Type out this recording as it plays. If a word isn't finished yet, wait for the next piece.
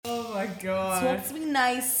my God. Talk to me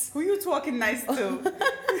nice. Who you talking nice to?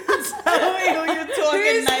 Tell me who you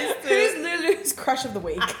talking nice to. Who's Lulu's crush of the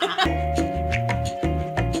week?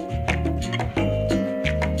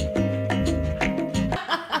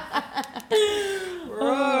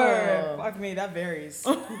 Bro, fuck me, that varies.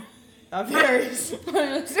 That varies.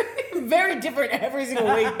 Very different every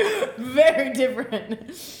single week. Very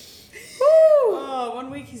different. Oh,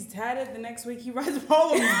 one week he's tatted, the next week he rides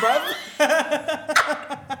problems, bruv.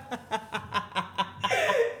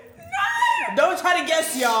 Don't try to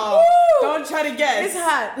guess, y'all. Woo! Don't try to guess. It's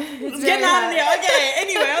hot. It's getting very hot in here. Okay,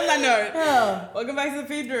 anyway, on that note, Oh. welcome back to the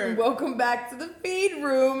feed room. Welcome back to the feed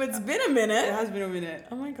room. It's been a minute. It has been a minute.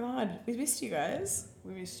 Oh my God. We missed you guys.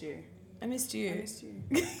 We missed you. I missed you. I missed you.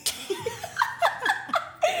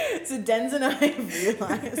 So Denz and I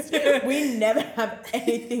realised we never have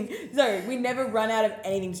anything. Sorry, we never run out of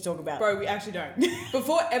anything to talk about. Bro, we actually don't.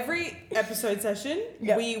 Before every episode session,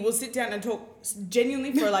 Yep. we will sit down and talk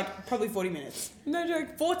genuinely for like probably 40 minutes. No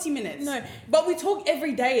joke. 40 minutes. No. But we talk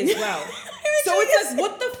every day as well. So it's like,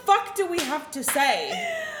 what the fuck do we have to say?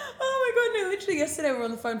 Oh my God, no, literally yesterday we were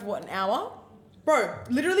on the phone for what, an hour? Bro,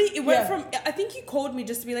 literally, it went Yeah. from, I think you called me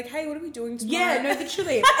just to be like, hey, what are we doing tomorrow? Yeah, no,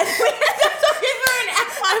 literally. And we ended up talking for an hour.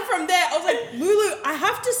 And from there, I was like, Lulu, I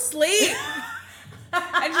have to sleep.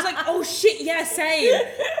 And she's like, oh shit, yeah, same.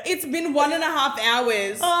 It's been 1.5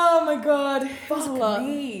 hours. Oh my God. It was a Fuck lot.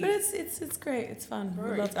 me. But it's great. It's fun.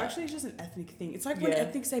 Bro, we love it's that. actually just an ethnic thing. It's like when Yeah.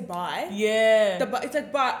 ethnics say bye. Yeah. It's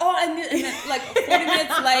like bye. Oh, and then like 40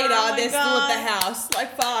 minutes later, Oh my they're still at the God. house.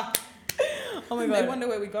 Like, fuck. Oh my They God. wonder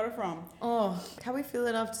where we got it from. Oh, how we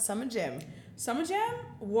feeling after Summer Jam? Summer Jam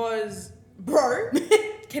was... Bro,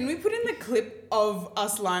 can we put in the clip of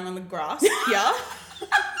us lying on the grass here?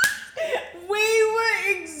 We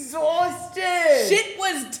were exhausted. Shit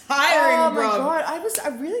was tiring, Oh bro. my God. I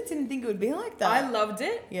really didn't think it would be like that. I loved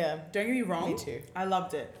it. Yeah. Don't get me wrong. Me too. I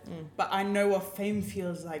loved it. But I know what fame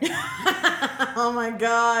feels like. Oh my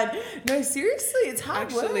God. No, seriously, it's hard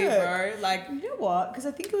Actually, work. bro. Like, You know what? Because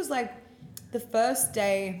I think it was like the first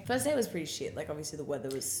day was pretty shit. Like obviously the weather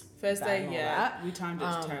was first bad day, and all yeah. that. We timed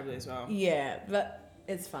it terribly as well. Yeah, but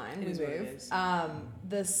it's fine. It we is what it moved. is.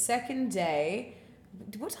 The second day,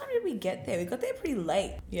 what time did we get there? We got there pretty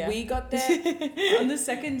late. Yeah. We got there on the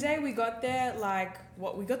second day. We got there like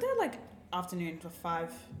afternoon for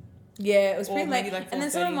 5. Yeah, it was Or pretty maybe late. like And then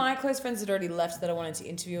some of 4:30. my close friends had already left that I wanted to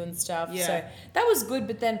interview and stuff. Yeah. So that was good.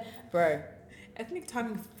 But then, bro, Ethnic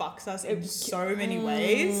timing fucks us in so many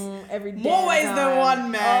ways. every More damn ways than time. one,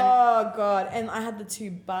 man. Oh God! And I had the 2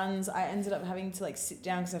 buns. I ended up having to like sit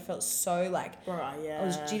down because I felt so like Bro, yeah. I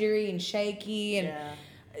was jittery and shaky and Yeah.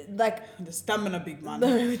 like. The stamina, big man. Oh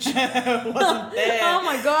wasn't there.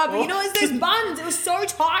 my God! But you know, it's those buns. It was so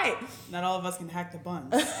tight. Not all of us can hack the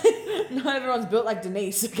buns. Not everyone's built like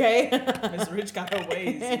Denise, okay? This rich got her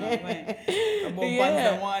ways. You know what I mean? Got more buns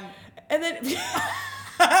Yeah. than one. And then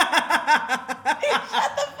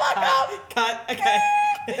shut the fuck up. Cut. Okay.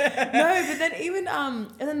 No, but then even and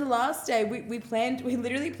then the last day we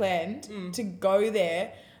literally planned to go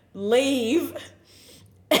there, leave,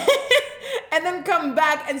 and then come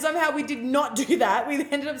back, and somehow we did not do that. We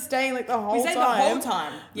ended up staying like the whole We time. stayed the whole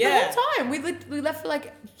time. Yeah. The whole time. We left for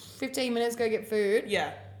like 15 minutes, go get food,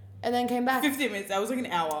 Yeah. and then came back. 15 minutes. That was like an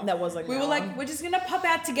hour. That was like We an were hour. like, we're just gonna pop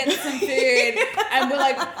out to get some food, and we're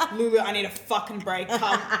like, Lulu, I need a fucking break.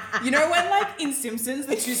 Come. You know when like in Simpsons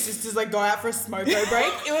the 2 sisters like go out for a smoko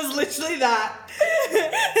break? It was literally that.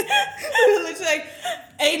 We were literally like,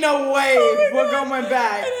 ain't no way we're going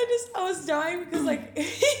back. And I was dying because like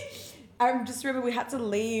I just remember we had to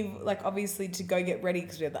leave like obviously to go get ready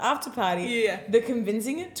because we had the after party. Yeah. The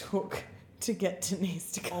convincing it took to get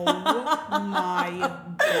Denise to come. Oh my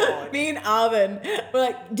God. Me and Arvin were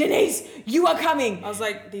like, Denise, you are coming. I was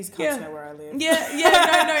like, these cunts Yeah. know where I live.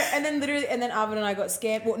 Yeah, no. And then Arvin and I got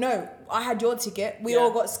scammed. Well, no, I had your ticket. We Yeah.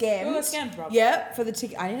 all got scammed. We got scammed, bro. Yeah, for the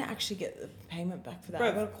ticket. I didn't actually get the payment back for that. I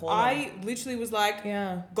got Bro, a call. I literally was like,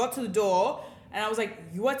 Yeah. got to the door, and I was like,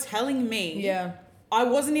 you are telling me Yeah. I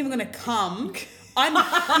wasn't even gonna come. I'm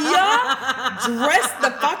here, dressed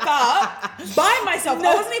the fuck up by myself.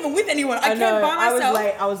 I wasn't even with anyone. I came by myself.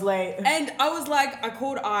 I was late. And I was like, I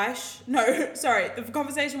called Aish. No, sorry. The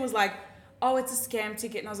conversation was like, oh, it's a scam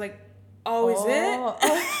ticket. And I was like, oh, is it?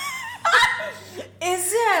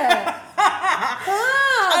 Is it?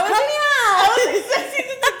 I was expecting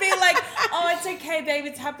it to be like, oh, it's okay, babe.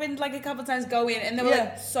 It's happened like a couple times. Go in. And they were Yeah.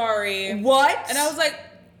 like, sorry. What? And I was like,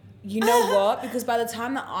 you know what? Because by the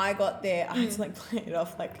time that I got there, I had to like play it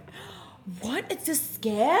off like, what? It's a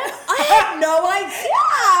scam? I had no idea.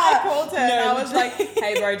 I called her and I was like,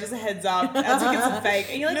 hey, bro, just a heads up. Our tickets are fake.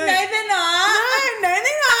 And you're like, no, they're not. No,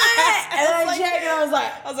 they're not.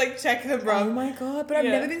 I was like, check them, bro. Oh my God. But I've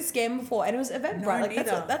never been scammed before. And it was Eventbrite. No, like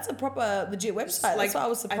neither. that's a proper legit website. Like, that's why I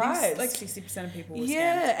was surprised. I think like 60% of people were scammed.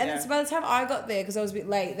 And then so by the time I got there, because I was a bit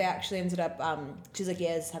late, they actually ended up, she's like,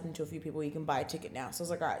 yeah, it's happened to a few people. You can buy a ticket now. So I was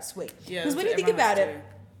like, all right, sweet. Yeah. Because when you think about it,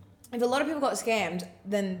 if a lot of people got scammed,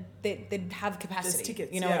 then they'd have capacity. There's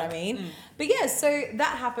tickets, you know what I mean? But yeah, so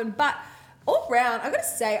that happened. But all round, I gotta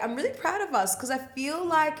say, I'm really proud of us because I feel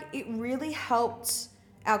like it really helped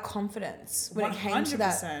our confidence when it came to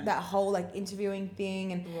that whole like interviewing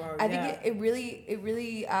thing. And I think it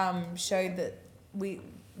really showed that we're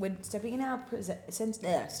stepping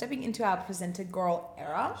into our presenter girl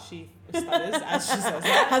era. She stutters as she says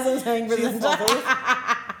that. As I'm saying presenter.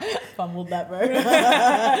 Fumbled that, bro.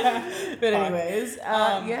 But anyways,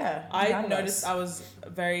 I noticed I was a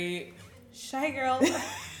very shy girl.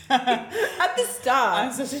 At the start.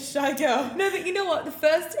 I'm such a shy girl. No, but you know what? The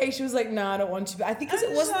first day she was like, "Nah, I don't want to." But I think because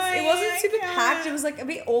it wasn't super packed. It was like a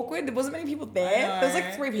bit awkward. There wasn't many people there. There was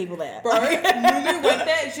like 3 people there. Bro, Lulu went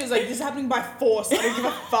there and she was like, "This is happening by force. I don't give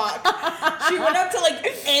a fuck." She went up to like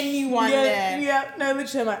anyone there. Yeah. No,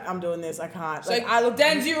 literally, I'm like, "I'm doing this. I can't." Like, I looked,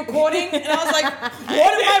 "Dan's you recording?" And I was like,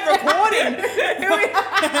 "What am I recording?"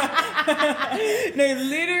 No,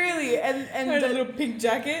 literally, and a little pink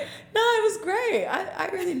jacket. No, it was great. I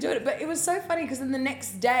really enjoyed it. But it was so funny because then the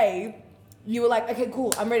next day, you were like, okay,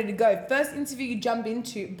 cool, I'm ready to go. First interview you jump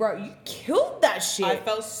into, bro, you killed that shit. I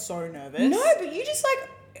felt so nervous. No, but you just like,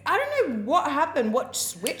 I don't know what happened, what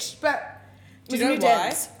switched, but do you know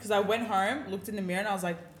why? Because I went home, looked in the mirror, and I was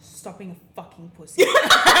like, stop being a fucking pussy. And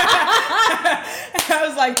I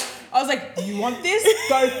was like, you want this?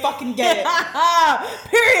 Go fucking get it.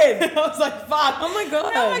 Period. I was like, fuck. Oh my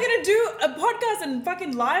God. How am I gonna do a podcast and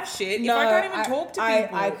fucking live shit if I can't even talk to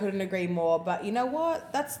people? I couldn't agree more. But you know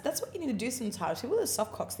what? That's what you need to do sometimes. People are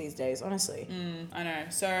soft cocks these days, honestly. I know.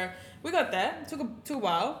 So we got there. Took a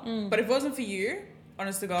while. But if it wasn't for you,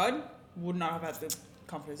 honest to God, would not have had the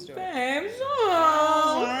confidence to do it. Babes,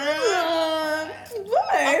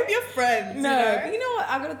 I'm your friend. No, but you know what?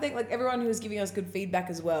 I gotta thank like everyone who was giving us good feedback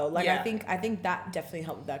as well. Like Yeah. I think that definitely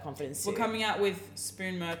helped with that confidence too. We're coming out with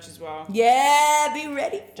spoon merch as well. Yeah, be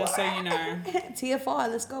ready. Just so you know. TFI,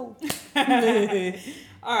 let's go.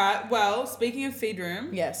 All right. Well, speaking of feed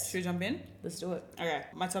room, Yes. should we jump in? Let's do it. Okay.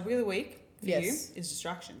 My topic of the week for Yes. you is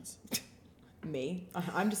distractions. Me?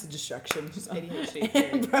 I'm just a distraction.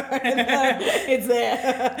 ADHD. Bro, no, it's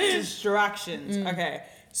there. Distractions. Okay.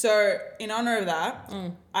 So in honor of that,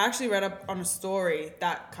 I actually read up on a story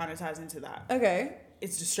that kind of ties into that. Okay.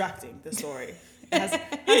 It's distracting, the story. It has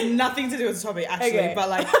nothing to do with the topic, actually. Okay. But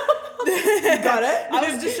like... Got it?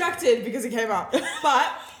 I was distracted because it came up.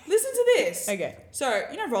 But listen to this. Okay. So,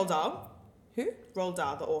 you know Roald Dahl? Who? Roald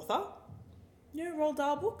Dahl, the author. You know Roald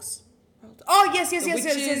Dahl books? Oh, yes.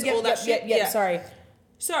 witches, Yep, all that shit. Yep, Yeah. sorry.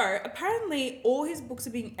 So, apparently all his books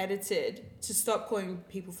are being edited to stop calling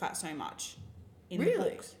people fat so much. In the Really?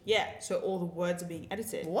 books. Yeah, so all the words are being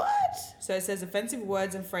edited. What? So it says offensive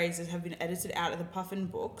words and phrases have been edited out of the Puffin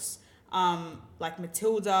books, like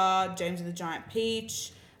Matilda, James and the Giant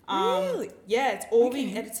Peach. Really? Yeah, it's all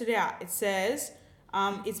being edited out. It says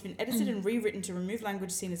it's been edited and rewritten to remove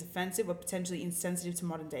language seen as offensive or potentially insensitive to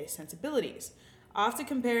modern day sensibilities. After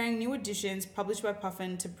comparing new editions published by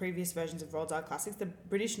Puffin to previous versions of Roald Dahl classics, the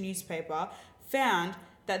British newspaper found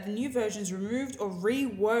that the new versions removed or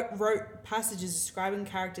rewrote passages describing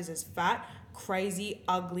characters as fat, crazy,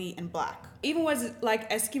 ugly, and black. Even words like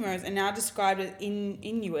Eskimos are now described as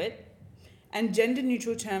Inuit, and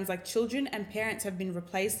gender-neutral terms like children and parents have been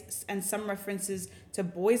replaced, and some references to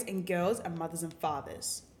boys and girls and mothers and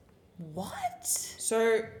fathers. What?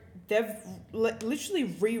 So they've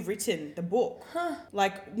literally rewritten the book.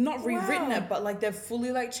 Like, not rewritten it, but like they've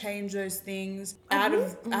fully like changed those things out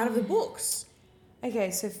of the books.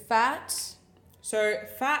 Okay, so fat. So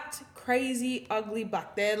fat, crazy, ugly,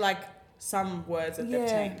 black. They're like some words that they've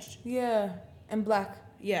changed. Yeah, and black.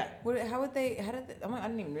 Yeah. How did they? I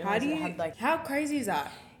didn't even realize. How crazy is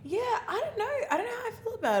that? Yeah, I don't know how I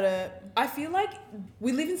feel about it. I feel like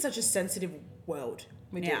we live in such a sensitive world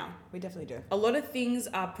now. We definitely do. A lot of things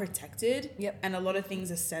are protected. Yep. And a lot of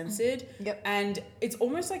things are censored. Yep. And it's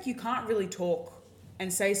almost like you can't really talk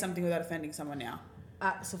and say something without offending someone now.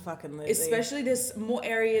 Absolutely. Especially there's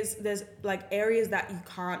like areas that you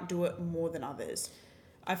can't do it more than others.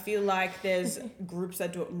 I feel like there's groups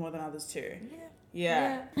that do it more than others too.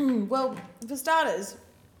 Yeah. Well, for starters,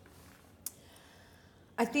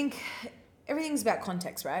 I think everything's about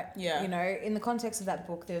context, right? Yeah. You know, in the context of that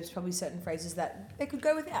book, there's probably certain phrases that they could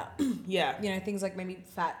go without. Yeah. You know, things like maybe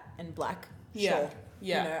fat and black. Yeah. Sure.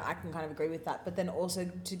 Yeah. You know, I can kind of agree with that. But then also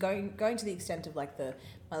to going to the extent of like the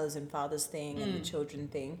mothers and fathers thing and the children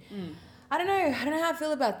thing. I don't know how I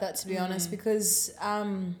feel about that, to be honest, because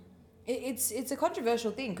it's a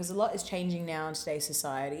controversial thing because a lot is changing now in today's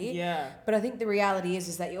society. Yeah. But I think the reality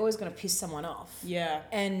is that you're always going to piss someone off. Yeah.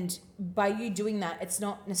 And by you doing that, it's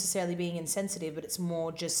not necessarily being insensitive, but it's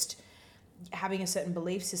more just having a certain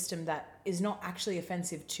belief system that is not actually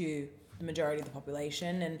offensive to the majority of the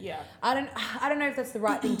population. And yeah. I don't know if that's the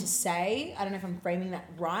right thing to say. I don't know if I'm framing that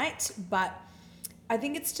right, but I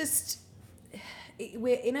think it's just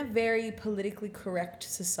we're in a very politically correct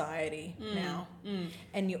society now,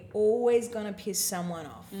 and you're always gonna piss someone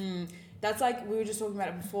off. That's like we were just talking about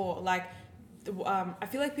it before. Like, I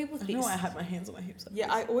feel like people think. I know I have my hands on my hips. Like yeah,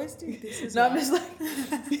 this. I always do this as No, well. I'm just like.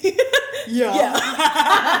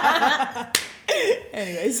 Yeah.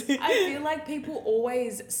 Anyways, I feel like people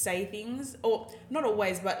always say things, or not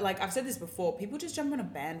always, but like I've said this before. People just jump on a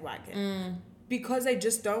bandwagon because they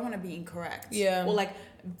just don't want to be incorrect. Yeah. Or like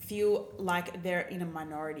feel like they're in a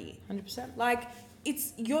minority. 100%. Like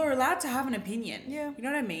you're allowed to have an opinion. Yeah. You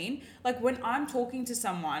know what I mean? Like when I'm talking to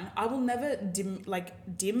someone, I will never dim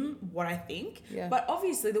what I think. Yeah. But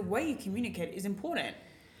obviously the way you communicate is important.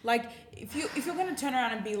 Like if you're gonna turn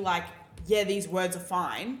around and be like, yeah, these words are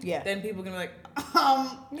fine. Yeah. Then people are gonna be like,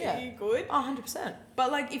 yeah. are you good? 100%.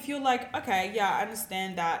 But like if you're like, okay, yeah, I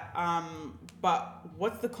understand that, but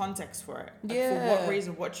what's the context for it? Like, for what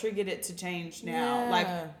reason? What triggered it to change now? Yeah.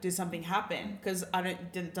 Like, did something happen? Because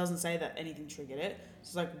it doesn't say that anything triggered it.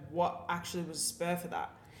 It's like, what actually was a spur for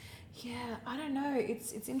that? Yeah, I don't know.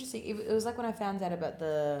 It's interesting. It was like when I found out about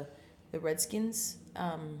the Redskins,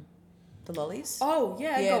 the lollies. Oh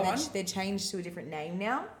yeah, go on. They're changed to a different name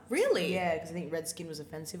now. Really? Yeah, because I think Redskin was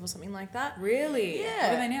offensive or something like that. Really?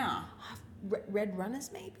 Yeah. What are they now? Red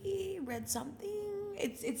runners, maybe. Red something.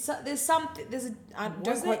 It's there's something.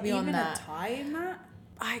 Don't quote me Was on there even that. a tie in that?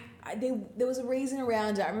 There was a reason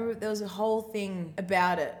around it. I remember there was a whole thing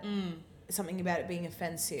about it. Something about it being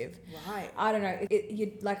offensive. Right. I don't know.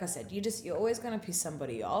 You like I said, you're always going to piss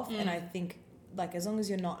somebody off, and I think like as long as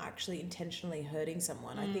you're not actually intentionally hurting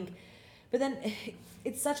someone, I think. But then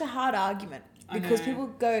it's such a hard argument because people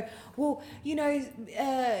go, well, you know,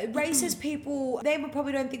 racist people, they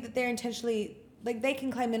probably don't think that they're intentionally, like they can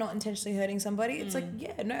claim they're not intentionally hurting somebody. It's like,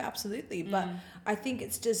 yeah, no, absolutely. But I think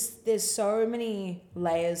it's just, there's so many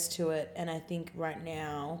layers to it. And I think right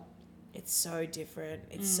now it's so different.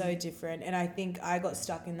 It's so different. And I think I got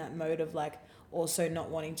stuck in that mode of like also not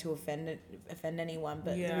wanting to offend anyone.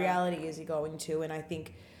 But the reality is you're going to. And I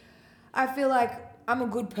feel like I'm a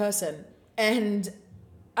good person. And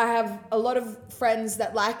I have a lot of friends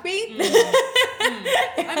that like me.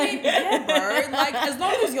 I mean, yeah, bro. Like, as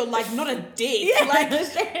long as you're like not a dick, like,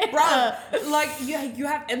 bro, like you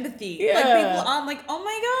have empathy. Yeah. Like people aren't like, oh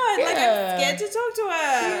my god, like I'm scared to talk to her.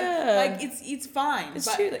 Yeah. Like it's fine.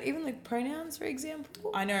 It's true. Like, even like pronouns, for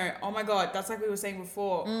example. I know. Oh my god, that's like we were saying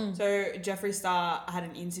before. So Jeffree Star had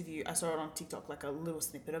an interview. I saw it on TikTok, like a little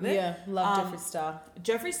snippet of it. Yeah, love Jeffree Star.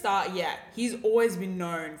 Jeffree Star, yeah, he's always been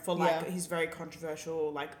known for like his very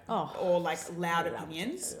controversial, like or like loud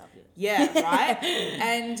opinions. I love it. Yeah, right.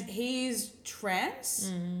 And he's trans.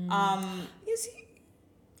 Is he?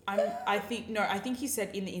 I think he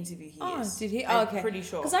said in the interview he is. Did he? I'm Okay. pretty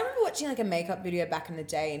sure. Because I remember watching like a makeup video back in the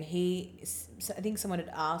day, and I think someone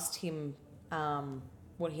had asked him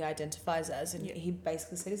what he identifies as, and he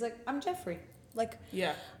basically said, he's like, I'm Jeffrey. Like,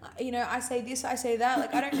 yeah, you know, I say this, I say that.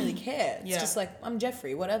 Like, I don't really care. It's just like, I'm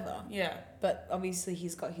Jeffrey, whatever. Yeah. But obviously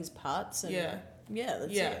he's got his parts. And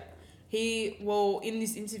that's it. In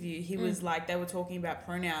this interview, he was like, they were talking about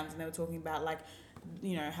pronouns and they were talking about like,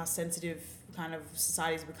 you know, how sensitive kind of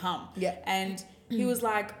society's become. Yeah. And he was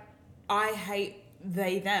like, I hate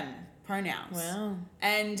they, them pronouns. Wow.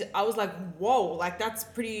 And I was like, whoa, like that's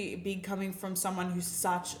pretty big coming from someone who's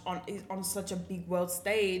on such a big world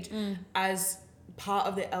stage as part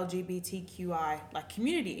of the LGBTQI like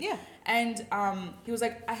community. Yeah. And he was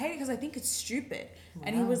like, I hate it because I think it's stupid. Wow.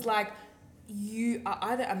 And he was like, you are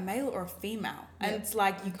either a male or a female. And it's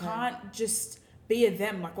like, you can't just be a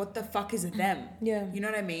them. Like, what the fuck is a them? Yeah. You know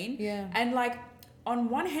what I mean? Yeah. And like, on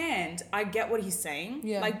one hand, I get what he's saying.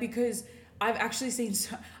 Yeah. Like, because I've actually seen,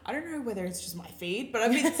 I don't know whether it's just my feed, but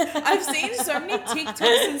I've seen so many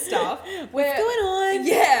TikToks and stuff. What's going on?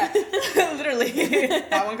 Yeah. Literally.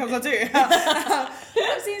 That one comes on too.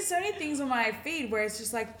 I've seen so many things on my feed where it's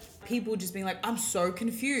just like, people just being like, I'm so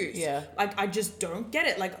confused. Yeah. Like, I just don't get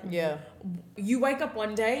it. Like, you wake up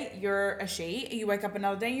one day, you're a she, you wake up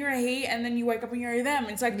another day, you're a he, and then you wake up and you're a them.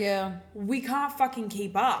 It's like, we can't fucking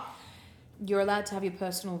keep up. you're allowed to have your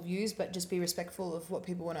personal views, but just be respectful of what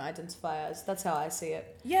people want to identify as. That's how I see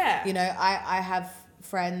it. Yeah. You know, I have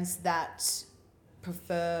friends that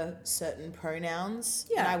prefer certain pronouns.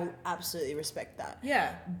 Yeah. And I will absolutely respect that.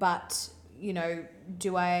 Yeah. But, you know,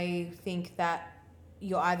 do I think that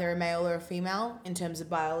you're either a male or a female in terms of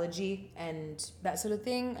biology and that sort of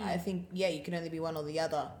thing? I think, yeah, you can only be one or the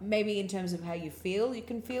other. Maybe in terms of how you feel, you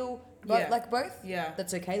can feel like both. Yeah.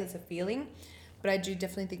 That's okay. That's a feeling. But I do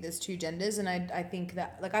definitely think there's two genders. And I think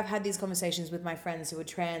that, like, I've had these conversations with my friends who are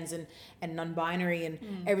trans and non-binary and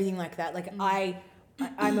everything like that. Like,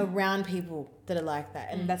 I'm around people that are like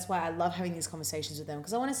that. And that's why I love having these conversations with them,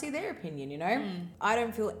 because I want to see their opinion, you know? I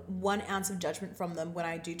don't feel 1 ounce of judgment from them when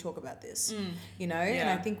I do talk about this, you know? And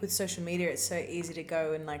I think with social media, it's so easy to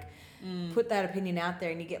go and, like, put that opinion out there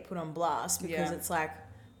and you get put on blast because it's like,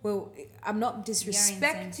 well, I'm not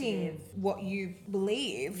disrespecting what you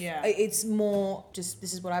believe. Yeah. It's more just,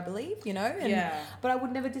 this is what I believe, you know? And, but I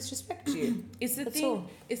would never disrespect you. It's the thing.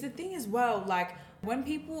 It's the thing as well, like, when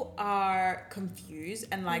people are confused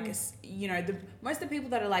and, like, you know, most of the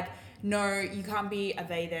people that are like, no, you can't be a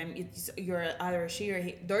they, them, you're either a she or a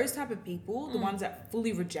he, those type of people, the ones that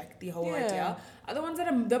fully reject the whole idea, are the ones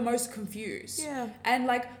that are the most confused. Yeah. And,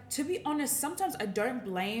 like, to be honest, sometimes I don't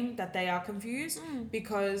blame that they are confused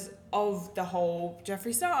because of the whole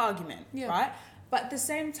Jeffree Star argument, right? But at the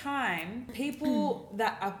same time, people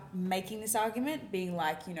that are making this argument, being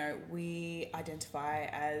like, you know, we identify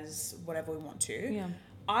as whatever we want to. Yeah.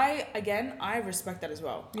 I respect that as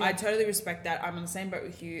well. Yeah. I totally respect that. I'm on the same boat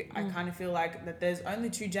with you. I kind of feel like that there's only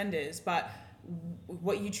 2 genders, but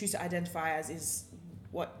what you choose to identify as is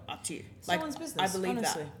up to you. Someone's like, business, I believe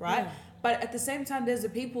honestly. that, right? Yeah. But at the same time, there's the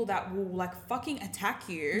people that will, like, fucking attack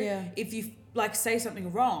you if you, like, say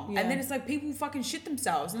something wrong. And then it's like people fucking shit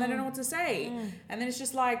themselves and they don't know what to say. And then it's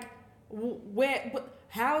just like,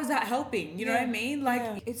 how is that helping? You know what I mean?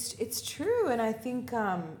 Like, it's true. And I think,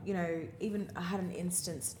 you know, even I had an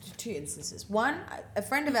instance, 2 instances. One, a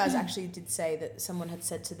friend of ours actually did say that someone had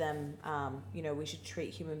said to them, you know, we should treat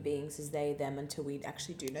human beings as they, them until we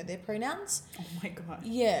actually do know their pronouns. oh my God.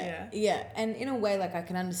 Yeah. And in a way, like, I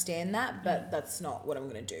can understand that, but that's not what I'm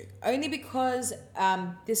going to do. Only because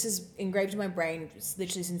this is engraved in my brain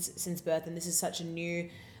literally since birth, and this is such a new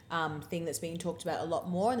thing that's being talked about a lot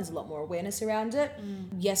more, and there's a lot more awareness around it.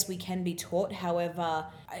 Yes, we can be taught. However,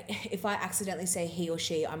 if I accidentally say he or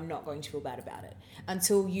she, I'm not going to feel bad about it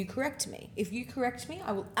until you correct me. If you correct me,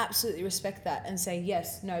 I will absolutely respect that and say,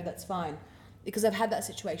 yes, no, that's fine. Because I've had that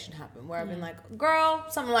situation happen where I've been like, girl,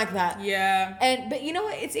 something like that. Yeah. But you know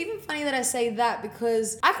what? It's even funny that I say that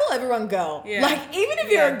because I call everyone girl. Yeah. Like, even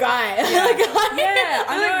if you're a guy. I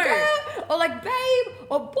know. Like, girl, or like babe,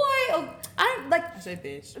 or boy, or I don't like. I say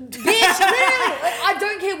bitch. Bitch, literally. Like, I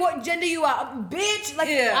don't care what gender you are. Bitch. Like,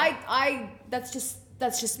 I that's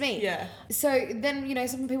just me. Yeah. So then, you know,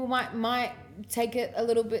 some people might take it a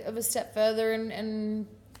little bit of a step further and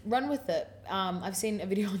run with it. I've seen a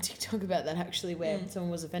video on TikTok about that actually where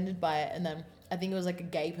someone was offended by it, and then I think it was like a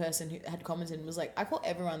gay person who had commented and was like, I call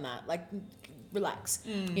everyone that, like, relax,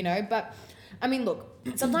 you know? But I mean, look,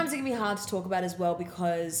 sometimes it can be hard to talk about as well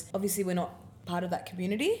because obviously we're not part of that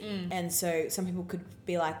community, and so some people could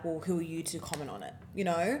be like, well, who are you to comment on it, you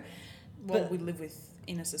know? Well, we live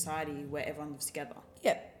in a society where everyone lives together.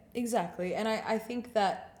 Yeah, exactly. And I think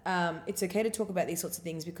that it's okay to talk about these sorts of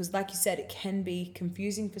things because, like you said, it can be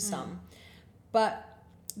confusing for some. But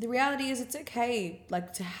the reality is it's okay,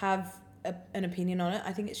 like, to have an opinion on it.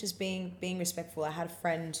 I think it's just being respectful. I had a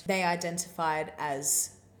friend, they identified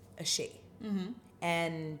as a she.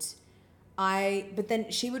 And but then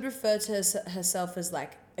she would refer to herself as,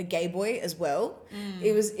 like, a gay boy as well.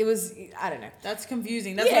 It was I don't know. That's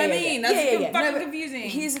confusing. That's what I mean. That's fucking confusing.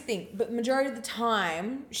 Here's the thing. But majority of the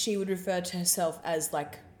time, she would refer to herself as,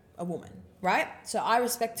 like, a woman, right? So I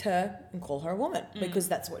respect her and call her a woman because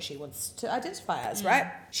that's what she wants to identify as,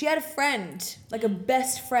 right? She had a friend, like a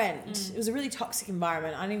best friend. It was a really toxic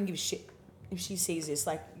environment. I don't even give a shit if she sees this.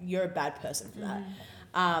 Like, you're a bad person for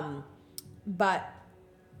that. But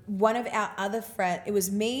one of our other friends, it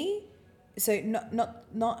was me. So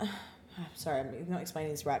not sorry, I'm not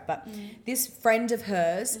explaining this right, but this friend of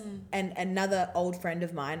hers and another old friend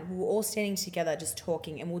of mine, we were all standing together just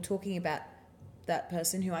talking, and we were talking about that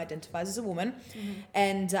person who identifies as a woman.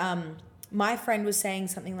 And my friend was saying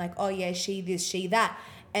something like, oh yeah, she this, she that.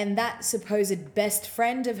 And that supposed best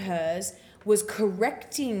friend of hers was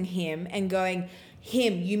correcting him and going,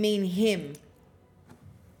 him, you mean him.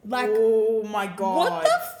 Like, oh my God. What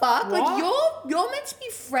the fuck? What? Like, you're meant to be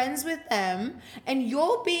friends with them and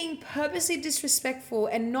you're being purposely disrespectful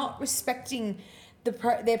and not respecting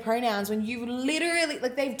their pronouns when you literally,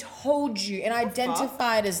 like, they've told you and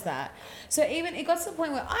identified as that. So even it got to the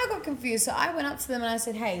point where I got confused. So I went up to them and I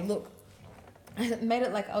said, hey, look, I made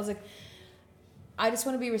it like, I was like, I just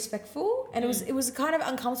want to be respectful, and it was kind of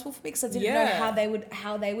uncomfortable for me because I didn't know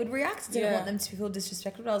how they would react. I didn't want them to feel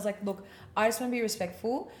disrespectful. But I was like, look, I just want to be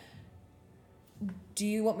respectful. Do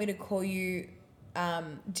you want me to call you?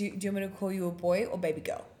 Do you want me to call you a boy or baby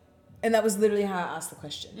girl? And that was literally how I asked the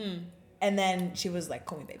question. And then she was like,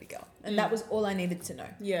 call me baby girl, and that was all I needed to know.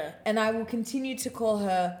 Yeah. And I will continue to call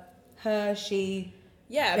her, she.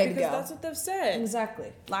 Yeah, baby because girl. that's what they've said.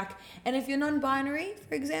 Exactly. Like, and if you're non-binary,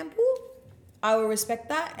 for example, I will respect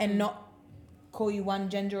that and not call you one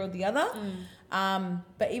gender or the other.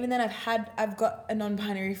 But even then, I've got a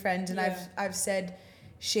non-binary friend, and I've said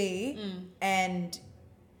she, and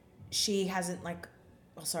she hasn't like.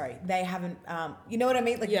 Oh, sorry, they haven't. You know what I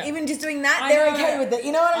mean? Like even just doing that, they're okay with it.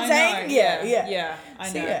 You know what I'm saying? Yeah.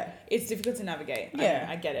 I know. So, it's difficult to navigate.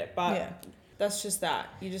 I get it, but. That's just that.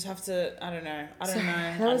 You just have to, I don't know.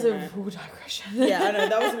 That was a full digression. Yeah, I know.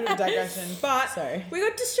 That was a bit of a digression. But we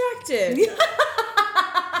got distracted.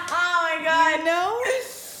 Oh my God. You know?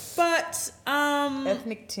 But,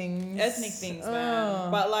 Ethnic things,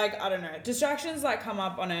 man. But like, I don't know. Distractions like come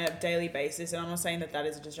up on a daily basis, and I'm not saying that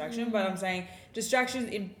is a distraction, but I'm saying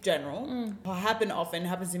distractions in general happen often,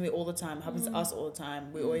 happens to me all the time, happens to us all the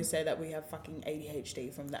time. We always say that we have fucking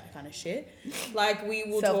ADHD from that kind of shit. Like we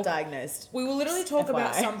will self-diagnosed. We will literally talk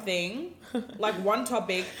about something, like one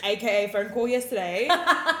topic, aka phone call yesterday.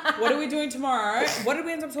 What are we doing tomorrow? What did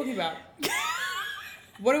we end up talking about?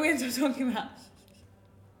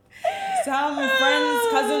 Some friends,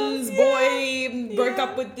 cousins, boy broke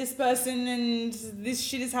up with this person and this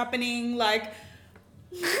shit is happening. Like,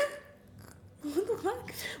 what the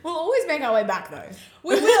fuck? We'll always make our way back though.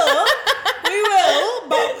 We will,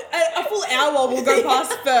 but a full hour will go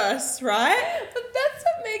past first, right? But that's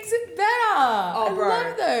what makes it better. Oh, bro. I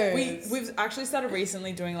love those. We've actually started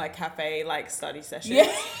recently doing like cafe like study sessions.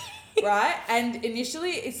 Yeah. Right? And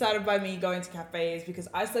initially it started by me going to cafes because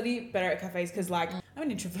I study better at cafes because like I'm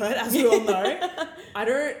an introvert, as we all know.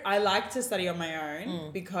 I like to study on my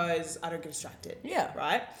own because I don't get distracted. Yeah.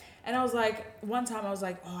 Right? And I was like, one time I was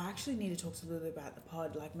like, oh, I actually need to talk to Lulu about the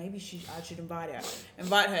pod. Like maybe I should invite her.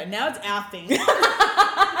 Now it's our thing. And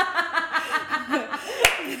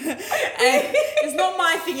it's not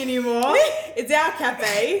my thing anymore. It's our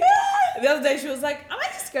cafe. The other day she was like, I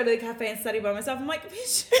might just go to the cafe and study by myself. I'm like,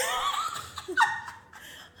 bitch.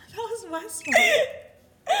 That was my spot.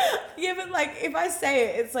 Yeah, but like if I say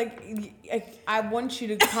it, it's like I want you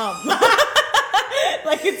to come.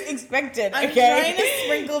 Like it's expected. I'm trying to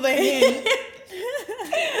sprinkle the hint.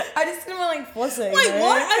 I just didn't want to like force it. Wait, you know?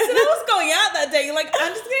 What? I said I was going out that day. You're like,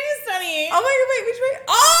 I'm just going to study. Oh my God, wait, which way?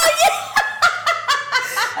 Oh yeah.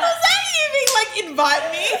 Was that you being like, invite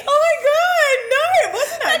me? Oh my God, no, it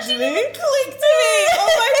wasn't actually. That didn't even click to me.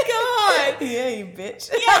 Oh my God. Yeah, you bitch.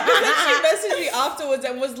 Yeah, because then she messaged me afterwards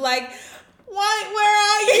and was like, why? Where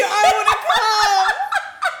are you? I want to come.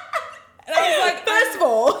 And I was like, first of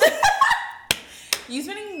all, you're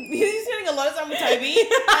spending a lot of time with Toby, and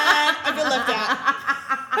I feel left out.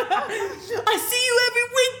 I see you every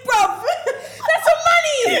week, bruv. That's some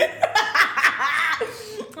money.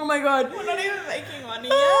 Oh my God. We're not even making money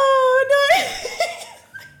yet. Oh no.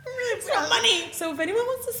 It's not money. So if anyone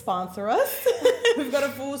wants to sponsor us, we've got a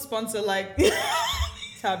full sponsor like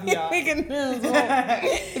tab here. We can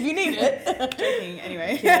if you need it. Joking.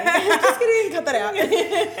 Anyway. Just kidding. Cut that out.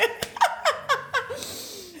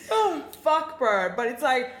 Oh fuck, bro. But it's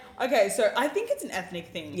like, okay, so I think it's an ethnic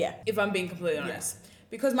thing. Yeah. If I'm being completely honest. Yeah.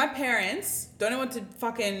 Because my parents don't know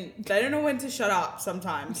they don't know when to shut up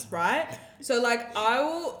sometimes, right? So like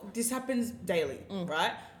this happens daily,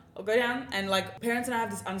 right? I'll go down and like parents and I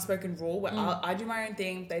have this unspoken rule where I do my own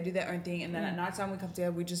thing, they do their own thing, and then at night time we come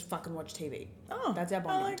together, we just fucking watch TV. Oh, that's our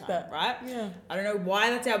bonding time, right? Yeah. I don't know why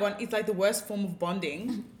that's our bond. It's like the worst form of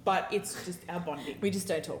bonding, but it's just our bonding. We just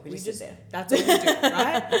don't talk. We just sit there. That's all we do,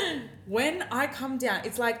 right? When I come down,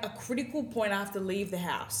 it's like a critical point. I have to leave the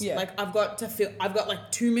house. Yeah. Like I've got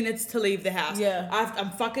like 2 minutes to leave the house. Yeah.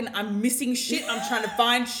 I'm missing shit. I'm trying to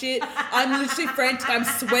find shit. I'm literally frantic. I'm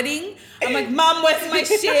sweating. I'm like, Mum, where's my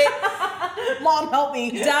shit? Mom, help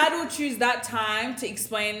me. Dad will choose that time to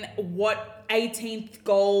explain what 18th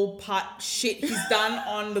goal putt shit he's done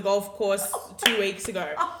on the golf course 2 weeks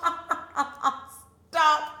ago.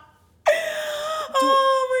 Stop.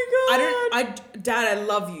 Oh my God. Dad, I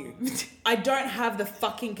love you. I don't have the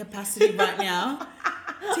fucking capacity right now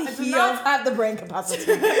to I do not have the brain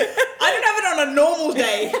capacity. I don't have it on a normal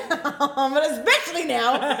day. But especially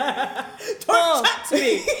now. Don't chat to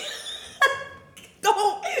me.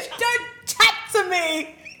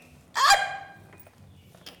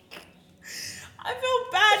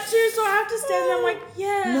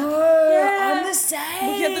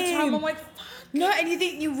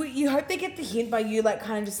 you hope they get the hint by you like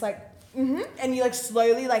kind of just like and you like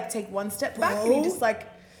slowly like take one step back and you just like.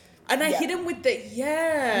 And I hit him with the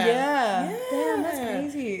yeah. Damn, that's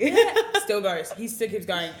crazy. Yeah. Still goes. He still keeps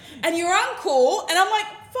going. And you're uncool. And I'm like,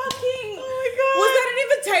 fucking. Oh my god. Was that an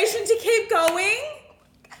invitation to keep going?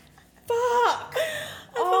 Fuck.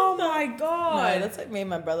 Oh my god. No, that's like me and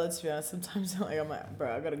my brother, to be honest. Sometimes I'm like,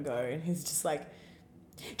 bro, I gotta go. And he's just like,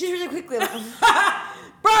 just really quickly. Like,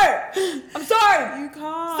 bro, I'm sorry. You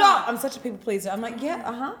can't. Stop. I'm such a people pleaser. I'm like,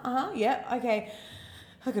 yeah, okay.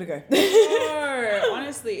 I gotta go. No,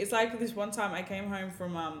 honestly, it's like this one time I came home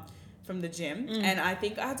from the gym and I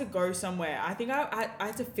think I had to go somewhere. I think I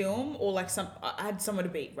had to film or like I had somewhere to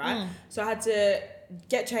be, right? So I had to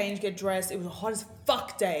get changed, get dressed. It was a hot as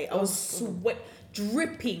fuck day. I was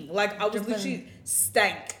dripping. Like I was literally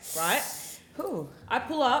stank, right? Ooh. I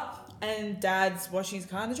pull up and Dad's washing his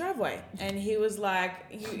car in the driveway and he was like,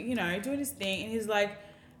 you know, doing his thing and he's like,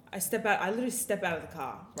 I literally step out of the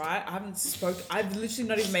car, right? I've literally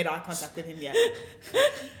not even made eye contact with him yet.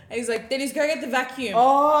 And he's like, Dennis, go get the vacuum.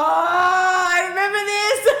 Oh, I remember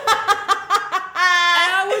this.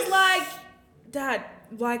 And I was like, Dad,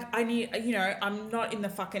 like I need, you know, I'm not in the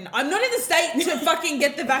state to fucking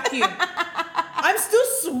get the vacuum. I'm still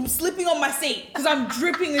slipping on my seat because I'm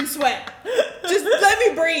dripping in sweat. Just let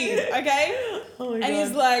me breathe, okay? Oh my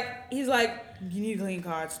and God. he's like, you need to clean your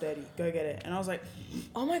car, it's dirty. Go get it. And I was like,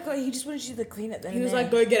 oh my God, he just wanted you to clean it then. He was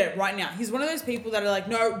like, go get it right now. He's one of those people that are like,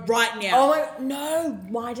 no, right now. Oh no,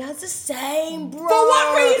 my dad's the same, bro. For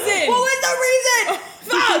what reason? What was the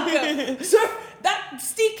reason? Fuck. So that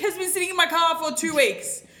stick has been sitting in my car for 2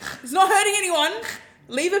 weeks. It's not hurting anyone.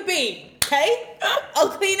 Leave it be, okay? I'll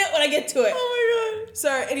clean it when I get to it. Oh my God.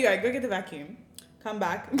 So anyway, go get the vacuum. Come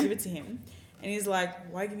back, give it to him. And he's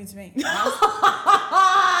like, why give it to me? And I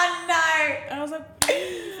was like,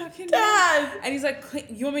 fucking Dad. And he's like,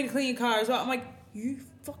 you want me to clean your car as well? I'm like, you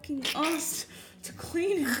fucking asked to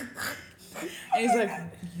clean it. And he's like,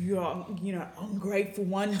 you are, you know, ungrateful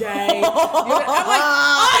one day. I'm like,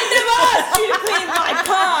 I never asked you to clean my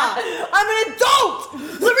car. I'm an adult.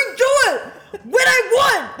 Let me do it when I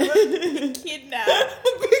want. Kid now.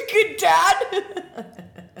 Good dad.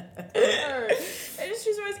 It just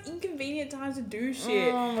choose the most inconvenient times to do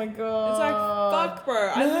shit. Oh my God. It's like, fuck,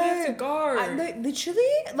 bro. I need to go.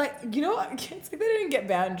 Literally, like, you know what? It's like they don't get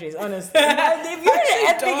boundaries, honestly. If you're in an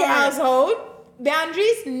ethnic household,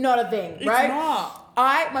 boundaries, not a thing, right? It's not.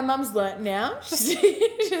 My mum's learnt now.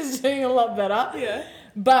 She's doing a lot better. Yeah.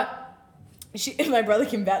 But my brother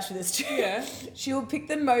can vouch for this too. Yeah. She will pick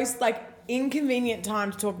the most, like, inconvenient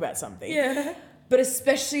time to talk about something. Yeah. But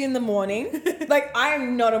especially in the morning. Like, I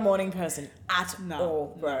am not a morning person at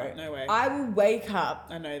all, bro. No way. I will wake up.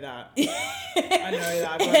 I know that. I know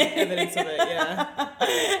that. I've got evidence of it,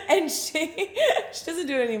 yeah. And she doesn't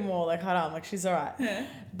do it anymore. Like, hold on. Like, she's all right. Yeah.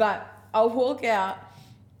 But I'll walk out.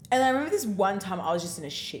 And I remember this one time I was just in a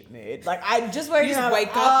shit mood. Like, I just woke up. You just wake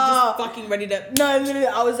up, just fucking ready to... No, literally,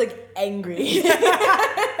 I was, like, angry.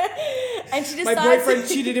 And she decides... My boyfriend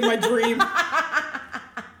cheated in my dream.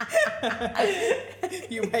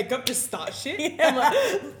 You wake up, just start shit. Yeah, I'm like...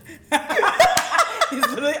 He's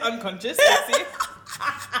literally unconscious. That's it.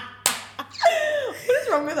 What is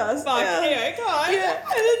wrong with us? Fuck, anyway, come on. Yeah.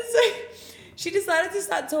 And then so she decided to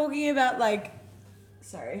start talking about, like...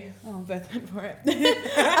 Sorry. Oh, both went for it.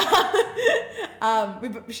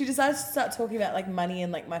 She decided to start talking about, like, money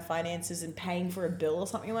and, like, my finances and paying for a bill or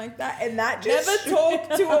something like that. And that just... Never talk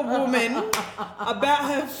to a woman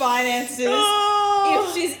about her finances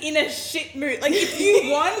if she's in a shit mood. Like, if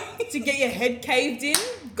you want to get your head caved in,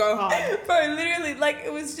 go hard. Bro, literally, like,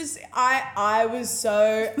 it was just... I was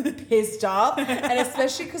so pissed off. And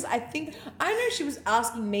especially because I know she was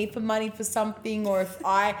asking me for money for something, or if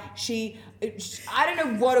I don't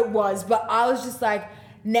know what it was, but I was just like,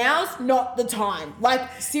 now's not the time.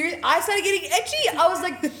 Like, seriously, I started getting edgy. I was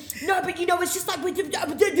like, no, but you know, it's just like,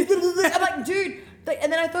 I'm like, dude. Like,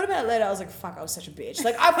 and then I thought about it later. I was like, fuck, I was such a bitch.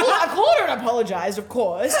 Like, I called her and apologized, of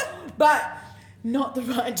course, but not the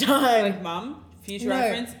right time. Like, Mum, future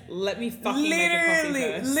reference, let me fucking make a coffee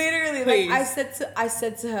first. Literally. Please. Like, I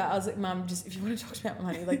said to her, I was like, Mum, just, if you want to talk about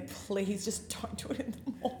money, like, please just don't do it in the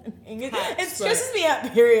morning. It stresses me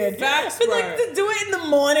out, period. Facts, but, bro. like, to do it in the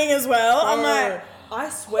morning as well, Bro, I'm like... I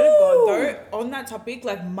swear to God, though, on that topic,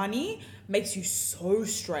 like, money makes you so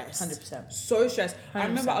stressed. 100%. So stressed. 100%. I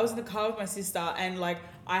remember I was in the car with my sister and, like,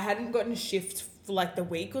 I hadn't gotten a shift for, like, the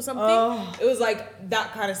week or something. Oh. It was, like,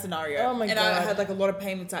 that kind of scenario. Oh, my and God. I had, like, a lot of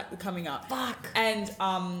payments coming up. Fuck. And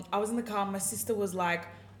I was in the car and my sister was like,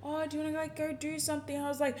 oh, do you want to, like, go do something? I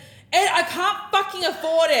was like, Ed, I can't fucking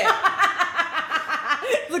afford it.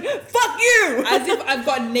 Like, fuck you. As if I've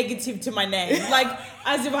got negative to my name. Like,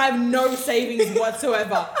 as if I have no savings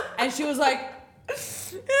whatsoever. And she was like,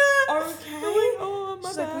 okay. Oh, my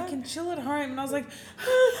She's bad. like, we can chill at home. And I was like,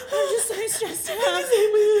 I'm just so stressed out.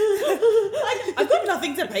 Like, I've got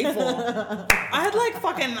nothing to pay for. I had like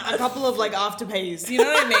fucking a couple of like afterpays. You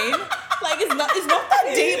know what I mean? Like, it's not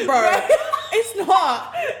that deep, bro. Right. It's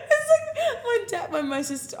not. It's like my dad, my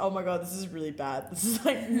sister. Oh my god, this is really bad. This is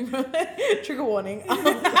like trigger warning.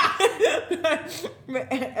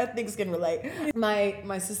 Ethics can relate.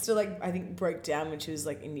 My sister, like, I think broke down when she was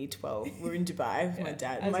like in year 12. We were in Dubai with my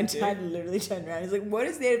dad. And my dad literally turned around. He's like, "What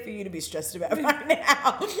is there for you to be stressed about right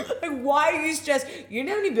now? Like, why are you stressed? You don't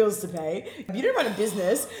have any bills to pay. You don't run a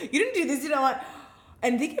business. You didn't do this. You don't like."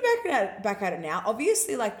 And thinking back at it now,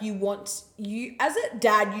 obviously, like, you as a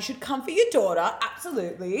dad, you should comfort your daughter,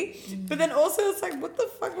 absolutely. But then also, it's like, what the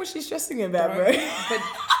fuck was she stressing about, bro?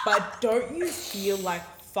 But don't you feel like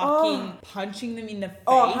fucking punching them in the face?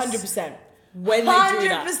 Oh, 100%. When they do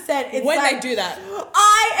that. 100%. It's when like, they do that.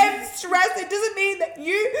 I am stressed. It doesn't mean that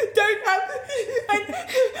you don't have. I'm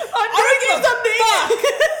doing something.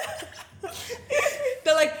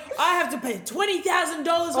 They're like, I have to pay $20,000.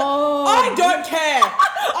 Oh. I don't care.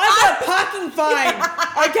 I got a parking fine.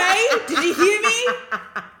 Okay? Did you hear me?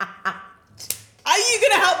 Are you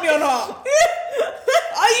gonna help me or not?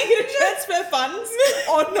 Are you gonna transfer funds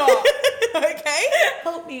or not? Okay?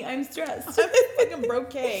 Help me. I'm stressed. I'm fucking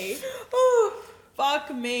broke. Oh,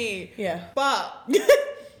 fuck me. Yeah. But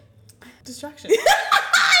distraction.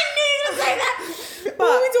 I knew you would say that. But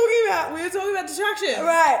What were we talking about? We were talking about distraction.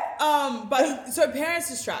 Right. But so parents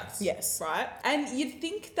distract. Yes. Right? And you'd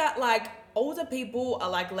think that like older people are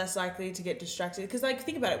like less likely to get distracted because like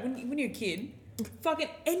think about it, when you're a kid, fucking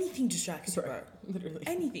anything distracts you, bro. Literally.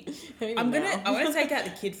 Anything. I'm gonna take out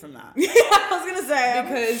the kid from that. Yeah, I was gonna say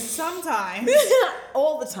Because sometimes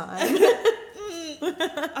all the time.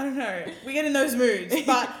 I don't know. We get in those moods.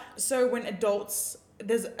 But so when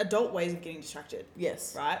there's adult ways of getting distracted.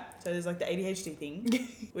 Yes. Right? So there's like the ADHD thing,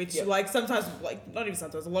 which like sometimes, like not even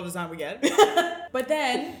sometimes, a lot of the time we get. But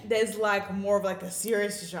then there's like more of like the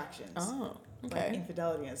serious distractions. Oh, okay. Like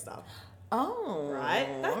infidelity and stuff. Oh. Right?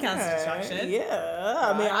 That counts as distraction. Yeah.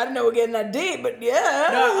 Right. I mean, I didn't know we're getting that deep, but yeah.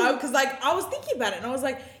 No, because like I was thinking about it and I was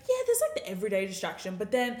like, yeah, there's like the everyday distraction. But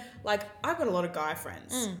then like I've got a lot of guy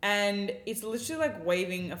friends and it's literally like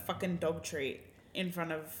waving a fucking dog treat in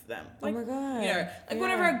front of them. Like, oh my god. You know, like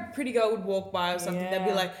whenever a pretty girl would walk by or something,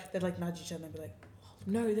 they'd like nudge each other and be like,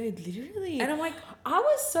 no, they literally. and I'm like, I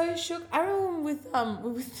was so shook. I remember with oh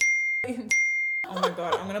my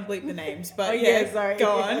god, I'm gonna bleep the names, but sorry.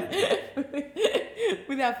 go on.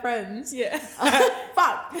 With our friends. Yeah.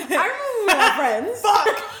 Fuck. I remember with our friends.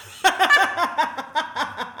 Fuck.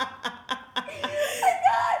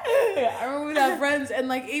 I remember with our friends and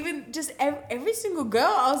like even just every single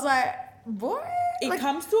girl, I was like, boy. It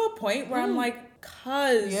comes to a point where I'm like,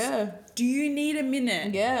 cuz, do you need a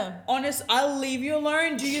minute? Yeah. Honest, I'll leave you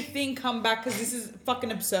alone. Do your thing, come back, because this is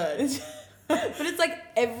fucking absurd. But it's like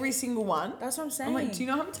every single one. That's what I'm saying. I'm like, do you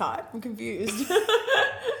know how I'm type? I'm confused.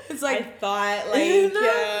 It's like, I thought, like,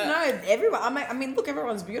 no, everyone. I mean, look,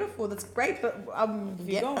 everyone's beautiful. That's great, but if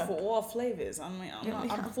you're going for all flavors, I'm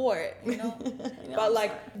for it, you know. But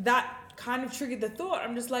like that kind of triggered the thought.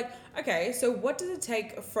 I'm just like, okay, so what does it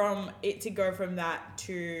take from it to go from that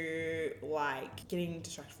to like getting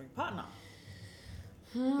distracted from your partner?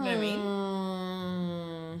 You know what I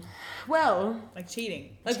mean? Well, like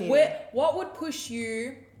cheating. Like cheating. What would push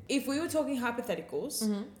you if we were talking hypotheticals?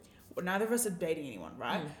 Well, neither of us are dating anyone,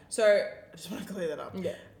 right? So I just want to clear that up.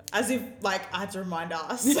 Yeah. As if like I had to remind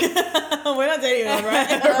us. We're not dating anyone,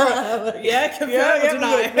 right? Yeah, confirm or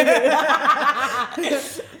deny.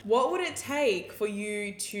 What would it take for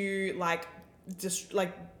you to like just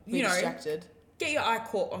like be distracted? Get your eye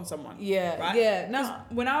caught on someone. Yeah. Right? Yeah. No.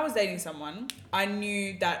 When I was dating someone, I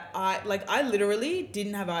knew that I literally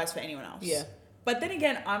didn't have eyes for anyone else. Yeah. But then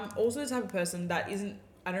again, I'm also the type of person that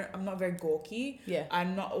I'm not very gawky. Yeah.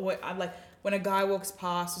 I'm like, when a guy walks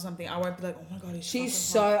past or something, I won't be like, oh my god, she's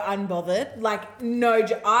so unbothered. Like, no,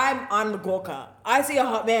 I'm the gawker. I see a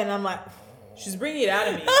hot man and I'm like, she's bringing it out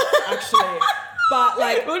of me, actually. But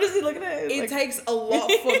like, what is he looking at? It takes a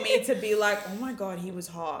lot for me to be like, oh my god, he was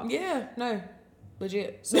hot. Yeah, no,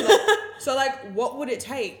 legit. So like, what would it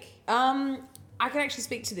take? I can actually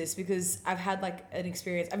speak to this because I've had like an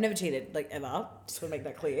experience. I've never cheated, like ever. Just want to make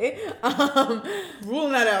that clear.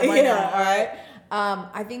 Ruling that out right now. All right.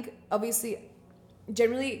 I think obviously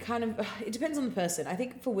generally kind of, it depends on the person. I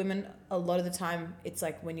think for women, a lot of the time, it's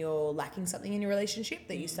like when you're lacking something in your relationship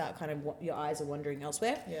that you start kind of, your eyes are wandering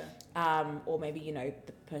elsewhere. Yeah. Or maybe, you know,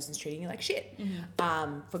 the person's treating you like shit.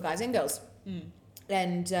 For guys and girls.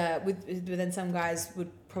 And but then some guys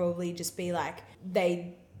would probably just be like,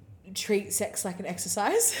 they treat sex like an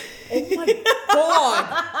exercise. Oh my god!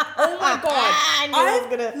 Oh my god! I was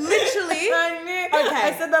gonna literally. I knew. Okay,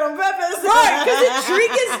 I said that on purpose. right? Because it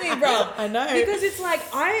triggers me, bro. I know. Because it's like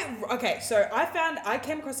So I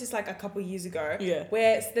came across this like a couple years ago. Yeah.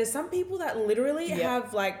 Where there's some people that literally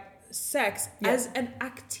have like sex as an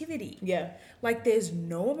activity. Yeah. Like there's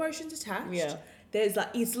no emotions attached. Yeah. There's like,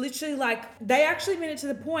 it's literally like, they actually mean it to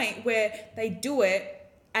the point where they do it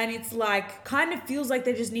and it's like, kind of feels like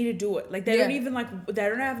they just need to do it. Like they don't even like, they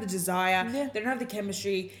don't have the desire. Yeah. They don't have the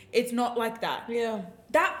chemistry. It's not like that. Yeah.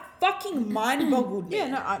 That fucking mind boggled me. Yeah,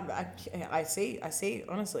 no, I see,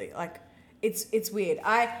 honestly. Like, it's weird.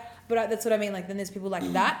 But that's what I mean. Like, then there's people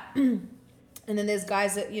like that. And then there's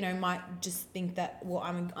guys that, you know, might just think that, well,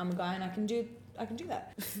 I'm a guy and I can do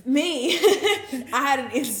that. Me, I had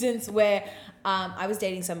an instance where I was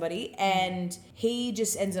dating somebody and he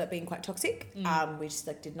just ended up being quite toxic. We just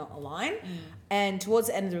like did not align. And towards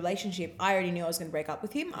the end of the relationship, I already knew I was going to break up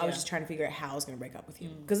with him. I was just trying to figure out how I was going to break up with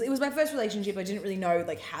him. Because it was my first relationship. I didn't really know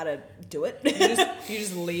like how to do it. You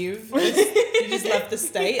just leave. You just left the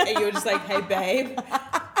state and you were just like, hey babe.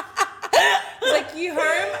 Like, you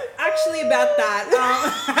home? Actually about that.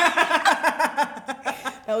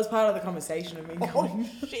 That was part of the conversation of me going,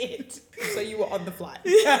 shit. So you were on the flight.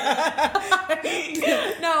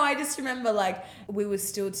 No, I just remember like we were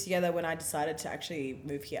still together when I decided to actually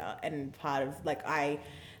move here, and part of like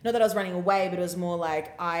not that I was running away, but it was more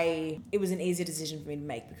like it was an easier decision for me to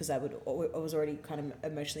make because I was already kind of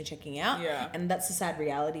emotionally checking out. Yeah. And that's the sad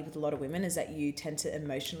reality with a lot of women is that you tend to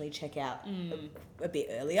emotionally check out a bit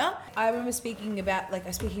earlier. I remember speaking about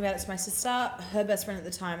it to my sister, her best friend at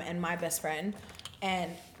the time, and my best friend.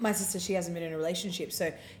 And my sister, she hasn't been in a relationship.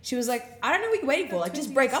 So she was like, I don't know what you're waiting for. Like,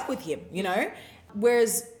 just break up with him, you know?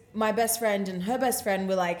 Whereas my best friend and her best friend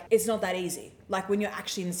were like, it's not that easy. Like, when you're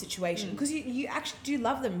actually in the situation. Because you actually do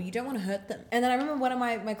love them. You don't want to hurt them. And then I remember one of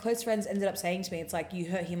my close friends ended up saying to me, it's like,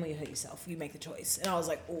 you hurt him or you hurt yourself. You make the choice. And I was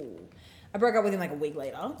like, oh. I broke up with him like a week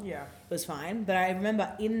later. Yeah. It was fine. But I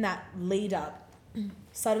remember in that lead up,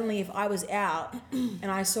 suddenly if I was out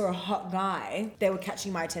and I saw a hot guy, they were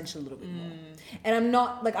catching my attention a little bit more. And I'm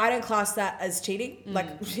not like, I don't class that as cheating. Like,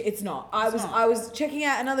 it's not. I was checking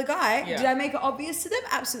out another guy. Yeah. Did I make it obvious to them?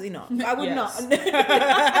 Absolutely not. I would not.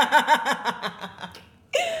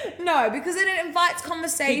 No, because then it invites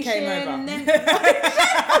conversation. He came over. And then... No.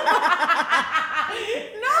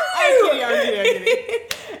 I'm kidding.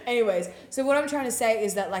 Anyways, so what I'm trying to say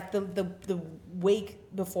is that like the week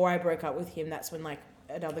before I broke up with him, that's when like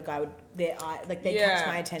another guy would they catch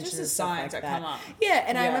my attention just and stuff like that. come up. Yeah,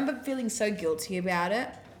 and I remember feeling so guilty about it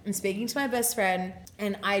and speaking to my best friend,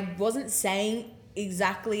 and I wasn't saying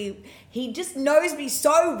exactly. He just knows me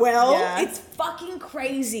so well. Yeah. It's fucking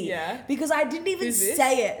crazy. Yeah. Because I didn't even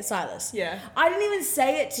say it, Silas. Yeah. I didn't even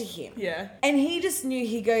say it to him. Yeah. And he just knew.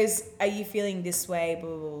 He goes, "Are you feeling this way?" Blah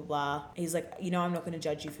blah blah blah. He's like, "You know, I'm not going to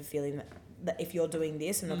judge you for feeling that if you're doing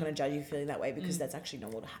this, I'm not going to judge you for feeling that way because that's actually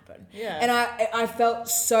normal to happen." Yeah. And I felt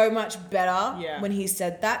so much better when he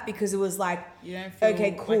said that, because it was like, you don't feel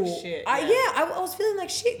okay, cool. Like shit. I was feeling like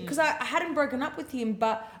shit because I hadn't broken up with him,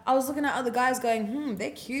 but I was looking at other guys going, they're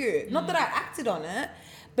cute. Not that I acted on it,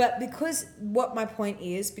 but because what my point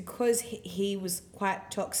is, because he was quite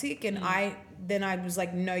toxic and I was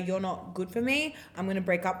like, no, you're not good for me. I'm going to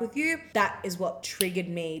break up with you. That is what triggered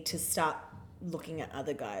me to start looking at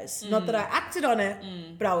other guys. Not that I acted on it,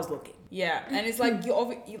 but I was looking. Yeah, and it's like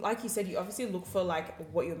like you said, you obviously look for like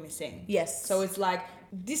what you're missing. Yes. So it's like,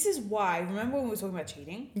 this is why, remember when we were talking about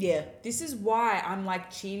cheating? Yeah. This is why I'm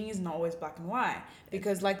like, cheating is not always black and white.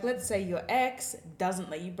 Because like, let's say your ex doesn't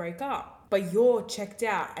let you break up, but you're checked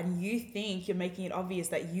out and you think you're making it obvious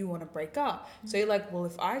that you want to break up. So you're like, well,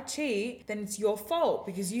 if I cheat, then it's your fault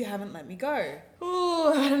because you haven't let me go.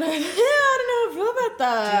 Oh, I don't know. I don't know how I feel about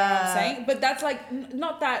that. Do you know what I'm saying? But that's like,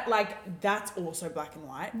 not that like, that's also black and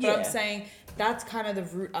white. But I'm saying that's kind of the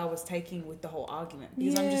route I was taking with the whole argument.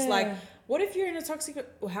 Because I'm just like, what if you're in a toxic,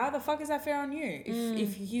 how the fuck is that fair on you?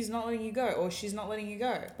 If he's not letting you go or she's not letting you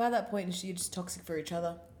go? By that point, you're just toxic for each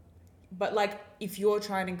other. But like, if you're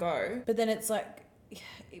trying to go. But then it's like,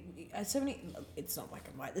 it's not black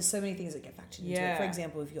and white. There's so many things that get factored into it. For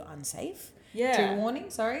example, if you're unsafe. Yeah. Trigger warning,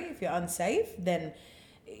 sorry. If you're unsafe, then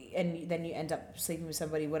and then you end up sleeping with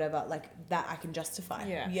somebody, whatever, like that I can justify.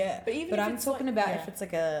 Yeah. But I'm talking about if it's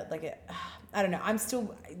like a I don't know. I'm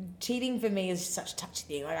still cheating for me is such a touchy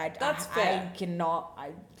thing. Like That's fair. I cannot.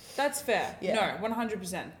 That's fair. Yeah. No,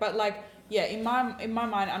 100%. But like, yeah, in my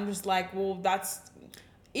mind, I'm just like, well, that's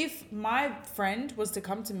if my friend was to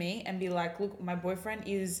come to me and be like, look, my boyfriend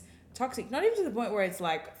is toxic, not even to the point where it's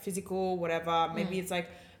like physical, whatever. Maybe it's like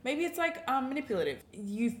manipulative.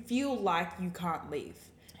 You feel like you can't leave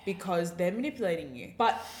because they're manipulating you.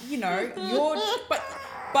 But you know,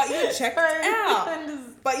 but you're checked out.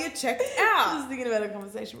 But you're checked out. Just thinking about a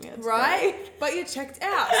conversation we had. Right? But you're checked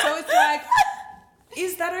out. So it's like,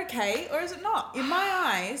 is that okay or is it not? In my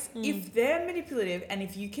eyes, if they're manipulative and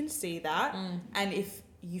if you can see that and if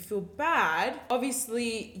you feel bad,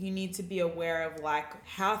 obviously you need to be aware of like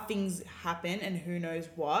how things happen and who knows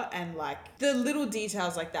what and like the little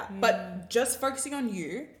details like that. But just focusing on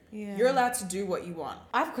you, you're allowed to do what you want.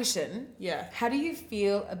 I have a question. Yeah. How do you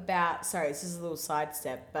feel about, sorry, this is a little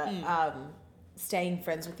sidestep, but staying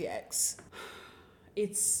friends with your ex?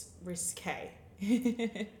 It's risque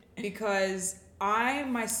because I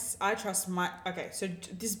trust so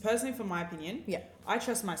this is personally from my opinion. Yeah. I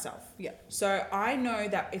trust myself. Yeah. So I know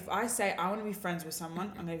that if I say I want to be friends with someone,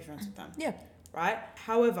 I'm going to be friends with them. Yeah. Right?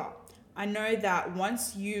 However, I know that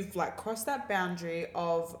once you've like crossed that boundary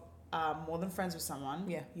of more than friends with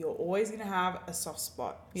someone, you're always going to have a soft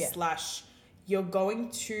spot. / you're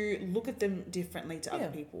going to look at them differently to other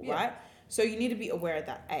people, right? So you need to be aware of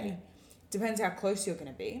that. Depends how close you're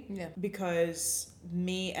going to be. Yeah. Because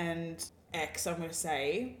me and ex, I'm going to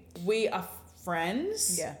say, we are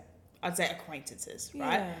friends. Yeah. I'd say acquaintances,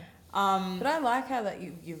 right? But I like how that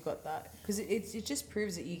you've got that because it just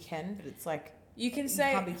proves that you can, but it's like you can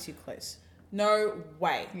say you can't be too close. No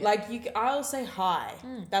way. Yeah. Like I'll say hi.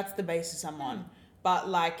 That's the base of someone. But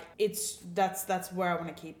like that's where I want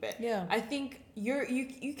to keep it. Yeah. I think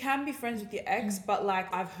you can be friends with your ex, but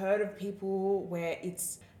like I've heard of people where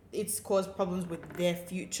it's caused problems with their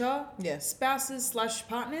future spouses /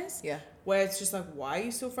 partners. Yeah. Where it's just like, why are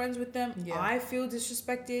you still friends with them? Yeah. I feel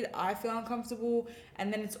disrespected. I feel uncomfortable.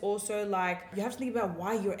 And then it's also like, you have to think about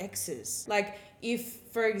why you're exes. Like, if,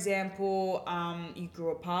 for example, you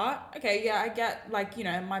grew apart, okay, yeah, I get, like, you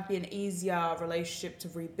know, it might be an easier relationship to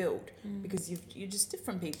rebuild because you're just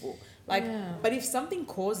different people. Like, but if something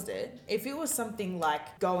caused it, if it was something like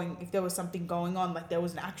if there was something going on, like there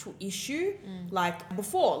was an actual issue, like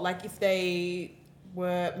before, like if they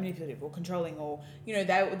were manipulative or controlling or, you know,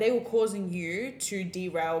 they were causing you to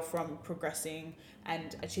derail from progressing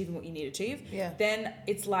and achieving what you need to achieve, then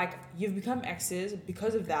it's like you've become exes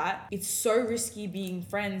because of that. It's so risky being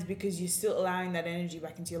friends because you're still allowing that energy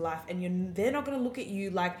back into your life and they're not going to look at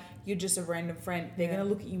you like you're just a random friend. They're going to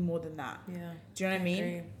look at you more than that. Do you know what I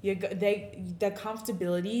mean? The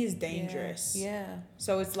comfortability is dangerous.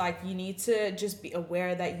 So it's like you need to just be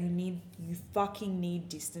aware that you fucking need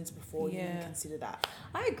distance before you even consider that.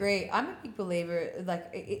 I agree. I'm a big believer,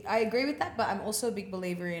 like, I agree with that, but I'm also a big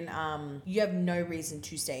believer in you have no reason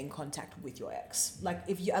to stay in contact with your ex. Like,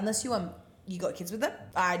 unless you got kids with them,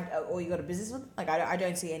 or you got a business with them, like, I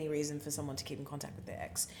don't see any reason for someone to keep in contact with their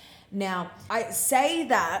ex. Now, I say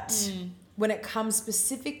that when it comes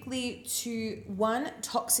specifically to one,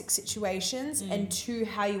 toxic situations, and two,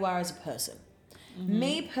 how you are as a person.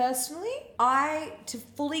 Me personally, to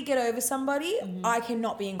fully get over somebody, I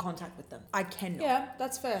cannot be in contact with them. I cannot. Yeah,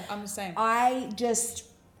 that's fair. I'm the same.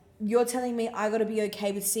 You're telling me I got to be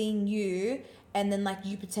okay with seeing you and then like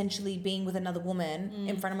you potentially being with another woman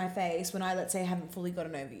in front of my face when I, let's say, haven't fully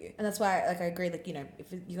gotten over you. And that's why I agree, like, you know,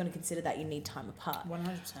 if you're going to consider that, you need time apart.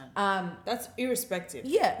 100%. That's irrespective.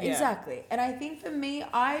 Yeah, exactly. And I think for me,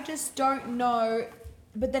 I just don't know,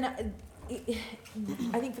 but then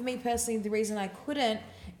I think for me personally, the reason I couldn't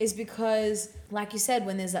is because, like you said,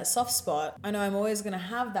 when there's that soft spot, I know I'm always going to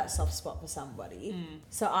have that soft spot for somebody.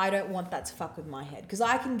 So I don't want that to fuck with my head because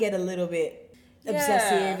I can get a little bit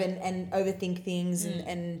obsessive and overthink things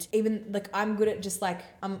and even like I'm good at just like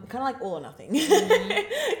I'm kind of like all or nothing.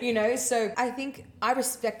 You know, so I think I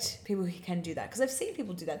respect people who can do that because I've seen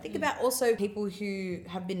people do that. Think about also people who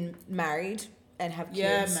have been married and have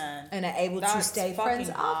kids and are able to stay friends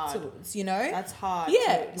afterwards, you know? That's hard.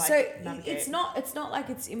 Yeah. To, like, so navigate. it's not like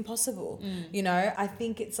it's impossible. You know, I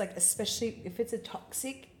think it's like, especially if it's a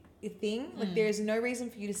toxic thing, like there is no reason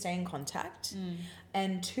for you to stay in contact.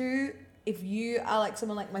 And two, if you are like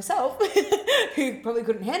someone like myself who probably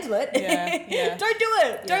couldn't handle it, don't do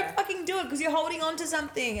it. Don't fucking do it because you're holding on to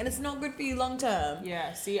something and it's not good for you long term.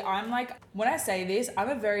 Yeah. See, I'm like, when I say this, I'm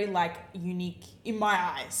a very like unique in my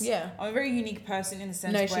eyes. Yeah. I'm a very unique person in the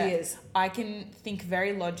sense No, where she is. I can think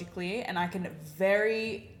very logically and I can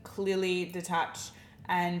very clearly detach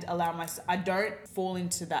and allow myself. I don't fall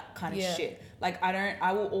into that kind of shit. Like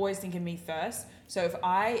I will always think of me first. So if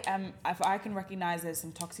I can recognize there's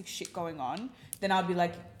some toxic shit going on, then I'll be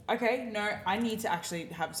like, okay, no, I need to actually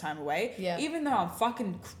have time away. Yeah. Even though I'm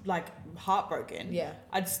fucking like heartbroken. Yeah.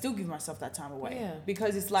 I'd still give myself that time away. Yeah.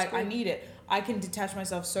 Because it's like, I need it. I can detach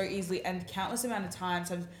myself so easily, and countless amount of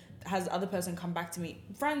times has the other person come back to me,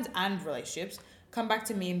 friends and relationships, come back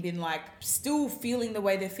to me and been like still feeling the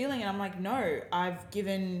way they're feeling, and I'm like, no, I've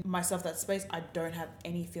given myself that space. I don't have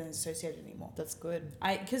any feelings associated anymore. That's good.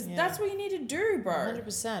 Because that's what you need to do, bro.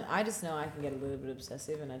 100%. I just know I can get a little bit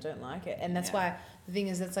obsessive and I don't like it, and that's why the thing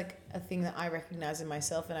is, that's like a thing that I recognize in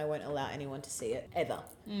myself, and I won't allow anyone to see it ever.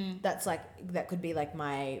 That's like, that could be like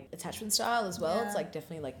my attachment style as well. It's like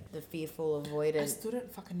definitely like the fearful, avoidant. I still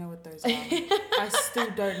don't fucking know what those are. I still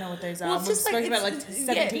don't know what those are. Well, We've spoken about like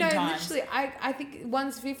 17 times. Literally, I think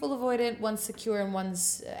one's fearful, avoidant, one's secure, and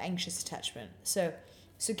one's anxious attachment. So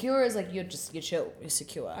secure is like you're chill, you're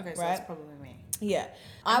secure. Okay, so right? that's probably me. Yeah,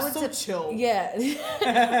 I would say chill. Yeah,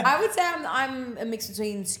 I would say I'm a mix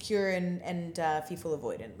between secure and fearful,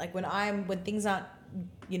 avoidant. Like when things aren't,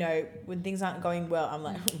 when things aren't going well, I'm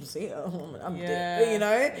like, see ya, I'm dead,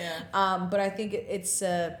 Yeah. But I think it's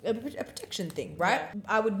a protection thing, right? Yeah.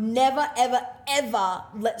 I would never, ever, ever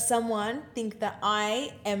let someone think that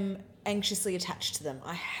I am anxiously attached to them.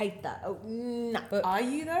 I hate that. Oh, no. But are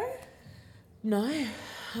you though? No,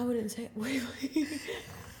 I wouldn't say it.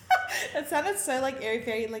 That sounded so like airy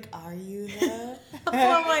fairy. Like, are you there?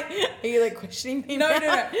 I'm like, are you like questioning me? No.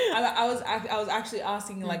 I was actually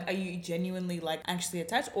asking, like, are you genuinely like anxiously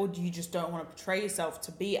attached, or do you just don't want to portray yourself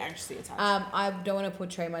to be anxiously attached? I don't want to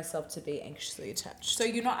portray myself to be anxiously attached. So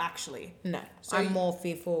you're not actually? No. So I'm more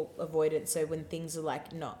fearful, avoidant. So when things are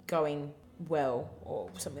like not going well or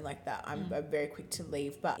something like that, I'm very quick to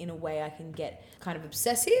leave, but in a way I can get kind of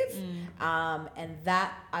obsessive, and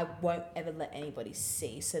that I won't ever let anybody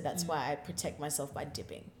see, so that's why I protect myself by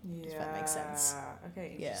dipping, if that makes sense.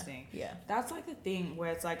 Okay, interesting. Yeah. That's like the thing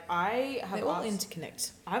where it's like they all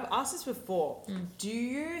interconnect. I've asked this before. Do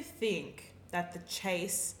you think that the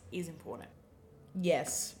chase is important?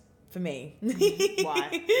 Yes. For me.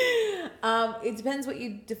 Why? It depends what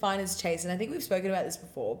you define as chase, and I think we've spoken about this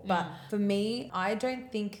before, but for me, I don't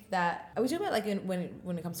think that... Are we talking about like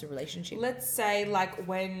when it comes to relationship? Let's say like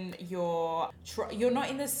when you're not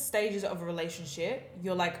in the stages of a relationship,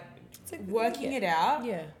 you're like working it out,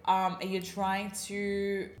 and you're trying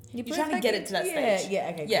to get it to that stage.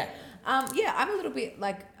 I'm a little bit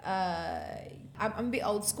like I'm a bit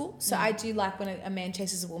old school, so I do like when a man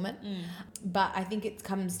chases a woman, but I think it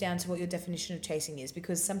comes down to what your definition of chasing is,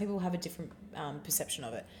 because some people have a different perception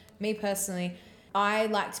of it. Me personally, I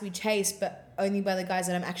like to be chased, but only by the guys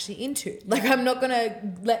that I'm actually into. Like, I'm not gonna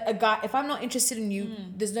let a guy, if I'm not interested in you,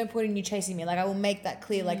 there's no point in you chasing me. Like, I will make that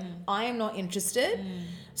clear. Like, I am not interested,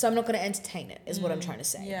 so I'm not gonna entertain it, is what I'm trying to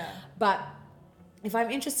say. Yeah. But if I'm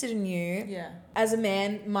interested in you, as a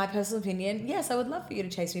man, my personal opinion, yes, I would love for you to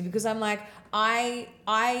chase me, because I'm like, I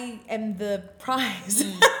am the prize.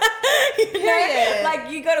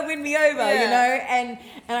 Like, you got to win me over, and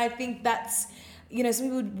I think that's, some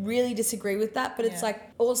people would really disagree with that, but it's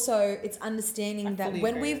like, also it's understanding that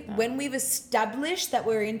when we've established that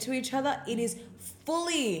we're into each other, it is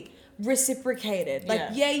fully reciprocated.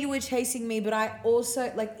 Like, you were chasing me, but I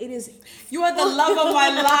also, like, it is... You are the love of my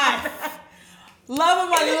life. Love of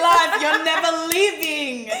my life, you're never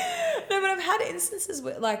leaving. No, but I've had instances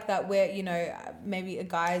like that where, maybe a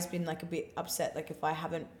guy has been like a bit upset, like if I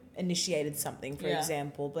haven't initiated something, for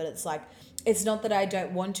example, but it's like, it's not that I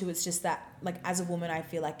don't want to, it's just that, like, as a woman, I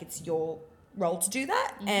feel like it's your role to do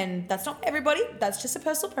that, and that's not everybody, that's just a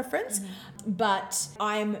personal preference, but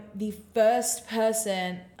I'm the first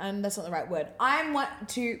person, and that's not the right word, I'm what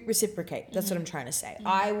to reciprocate, that's what I'm trying to say.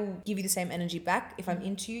 I will give you the same energy back. If I'm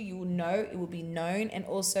into you, you will know, it will be known. And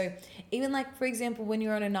also, even like, for example, when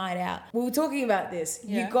you're on a night out, we were talking about this,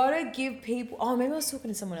 you gotta give people, maybe I was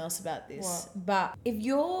talking to someone else about this. What? But if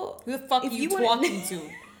you're... Who the fuck are you talking to?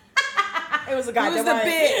 It was a guy. Who's the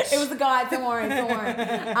bitch? It was the guy. Don't worry.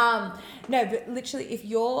 No, but literally, if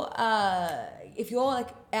if you're like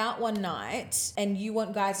out one night and you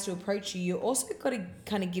want guys to approach you, you also got to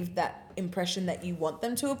kind of give that impression that you want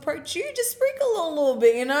them to approach you. Just sprinkle a little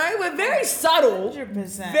bit, you know? We're very subtle.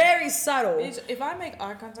 100%. Very subtle. If I make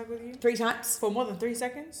eye contact with you 3 times for more than 3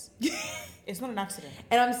 seconds, it's not an accident.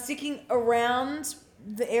 And I'm sticking around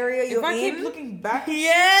the area you're in. If I keep looking back,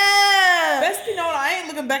 best be known, I ain't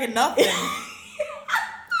looking back at nothing.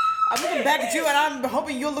 I'm looking back at you and I'm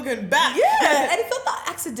hoping you're looking back. Yeah, and it's not the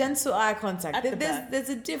accidental eye contact. At the back. There's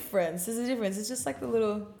a difference. There's a difference. It's just like the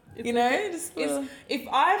little, you know? Just little... If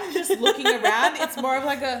I'm just looking around, it's more of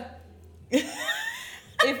like a...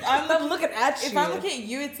 If I'm looking at you. If I'm looking at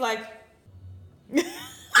you, it's like...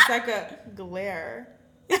 It's like a glare.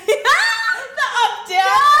 The up, down.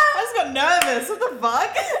 I just got nervous. What the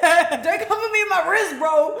fuck? Don't come at me in my Rizz,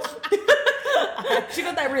 bro. She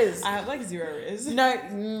got that Rizz. I have like 0 Rizz.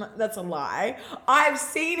 No, that's a lie. I've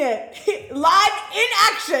seen it live in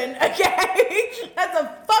action. Okay, that's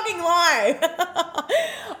a fucking lie.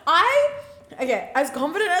 As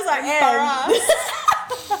confident as I am,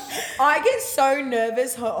 I get so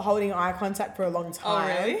nervous holding eye contact for a long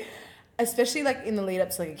time. Oh, really? Especially like in the lead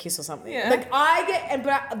up to like a kiss or something. Yeah. Like I get,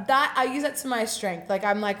 but that I use that to my strength. Like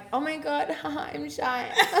I'm like, oh my god, I'm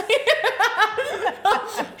shy.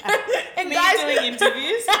 And guys doing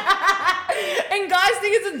interviews. And guys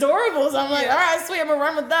think it's adorable. So I'm like, all right, sweet, I'm gonna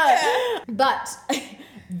run with that. Yeah. But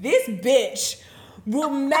this bitch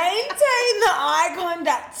will maintain the eye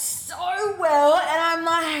contact so well, and I'm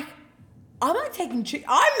like, I'm not taking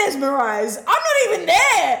I'm mesmerized. I'm not even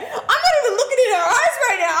there. I'm not even looking in her eyes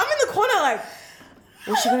right now. I'm in the corner like,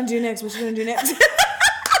 what's she gonna do next? What's she gonna do next?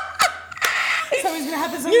 Something's gonna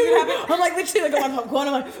happen. I'm like literally like on my popcorn.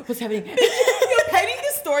 I'm like, what's happening? You're painting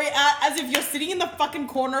this story out as if you're sitting in the fucking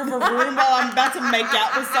corner of a room while I'm about to make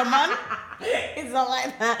out with someone. It's not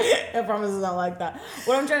like that. I promise it's not like that.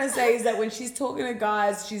 What I'm trying to say is that when she's talking to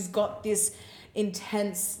guys, she's got this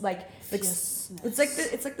intense it's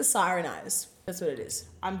like the siren eyes. That's what it is.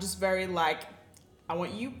 I'm just very like, I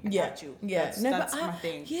want you, I got you. Yeah. That's my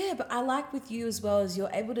thing. Yeah, but I like with you as well as you're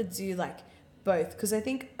able to do like both, because I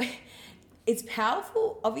think it's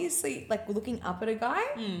powerful. Obviously, like looking up at a guy,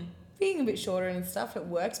 being a bit shorter and stuff, it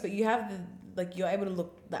works. But you have you're able to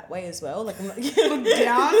look that way as well. Like I'm like, look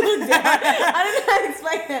down. Look down. I don't know how to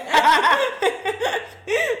explain it.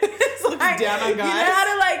 Look down on guys. You know how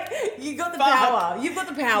to you got the power. You've got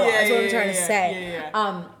the power. That's what I'm trying to say.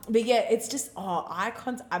 Yeah. But yeah, it's just eye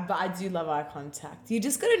contact. But I do love eye contact. You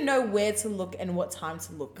just got to know where to look and what time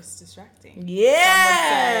to look. It's distracting.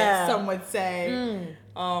 Yeah. Some would say.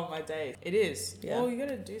 Oh my days. It is. Yeah. Well, you got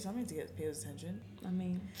to do something to get people's attention. I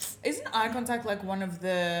mean, isn't eye contact like one of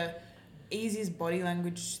the easiest body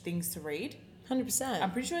language things to read? 100%.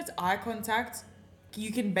 I'm pretty sure it's eye contact.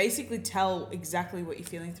 You can basically tell exactly what you're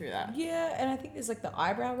feeling through that. Yeah, and I think there's like the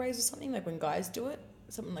eyebrow raise or something, like when guys do it,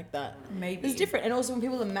 something like that. Maybe. It's different. And also when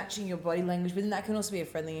people are matching your body language, but then that can also be a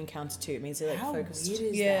friendly encounter too. It means they're like How focused. weird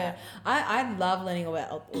is yeah. that? I love learning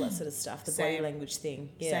about all that sort of stuff, the body Same. language thing.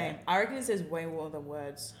 Yeah. Same. I reckon it says way more than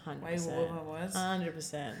words. 100%. Way more than words.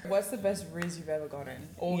 100%. What's the best Rizz you've ever gotten?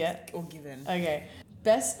 Or given? Okay.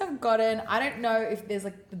 Best I've gotten, I don't know if there's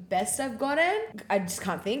like the best I've gotten. I just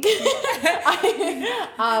can't think. There's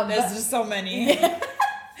just so many.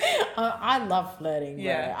 I love flirting, bro.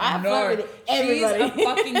 Yeah, I flirt with everybody. She's a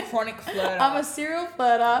fucking chronic flirter. I'm a serial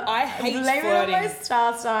flirter. I hate Blame flirting. it on my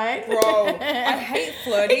star sign. Bro, I hate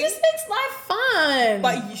flirting. It just makes life fun.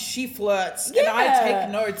 But she flirts, and I take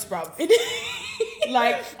notes, bro.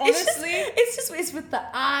 Like, honestly, it's with the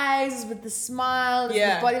eyes, it's with the smile, it's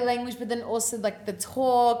with body language, but then also like the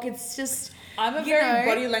talk. It's just, I'm a very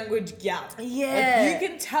body language gal. Yeah. Like, you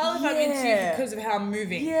can tell if I'm into you because of how I'm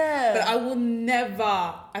moving. Yeah. But I will never,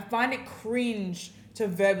 I find it cringe to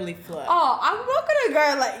verbally flirt. Oh, I'm not gonna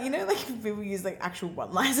go like, you know, like people use like actual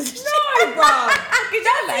one-liners. No, bro. Could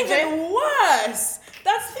you imagine? Worse.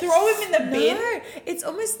 That's throw him in the bin. No, it's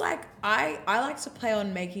almost like I like to play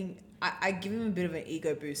on making. I give him a bit of an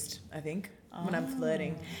ego boost, I think, when I'm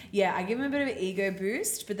flirting. Yeah, I give him a bit of an ego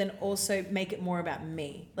boost, but then also make it more about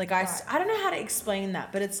me. Like, I don't know how to explain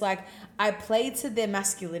that, but it's like I play to their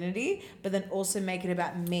masculinity, but then also make it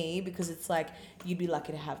about me because it's like, you'd be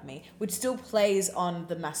lucky to have me, which still plays on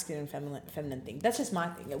the masculine feminine thing. That's just my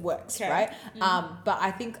thing. It works, right? But I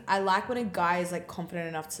think I like when a guy is like confident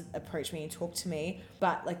enough to approach me and talk to me,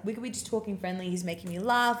 but like we could be just talking friendly, he's making me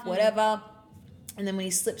laugh, whatever. And then when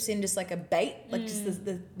he slips in just like a bait, like just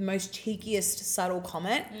the most cheekiest subtle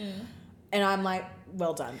comment, and I'm like,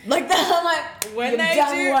 well done. Like that, I'm like, when you've they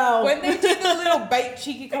done do well. When they do the little bait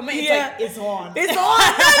cheeky comment, it's like, it's on. It's on.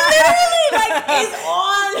 Literally, like, it's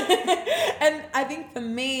on. And I think for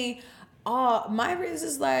me, My Rizz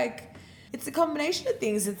is like, it's a combination of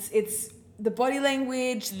things. It's the body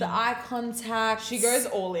language, the eye contact. She goes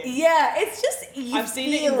all in. Yeah, it's just, I've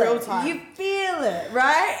seen it in real time. You feel it,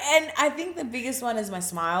 right? And I think the biggest one is my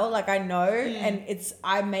smile. Like, I know, and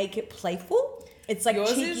I make it playful. It's like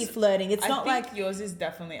yours cheeky flirting. It's not like yours is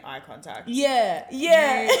definitely eye contact. Yeah.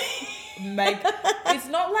 It's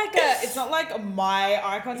not like my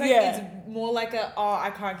eye contact. Yeah. It's more like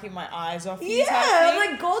I can't keep my eyes off you. Yeah, I'm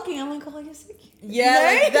like gawking. I'm like, oh, you're so cute.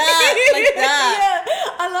 Yeah, like that. Yeah,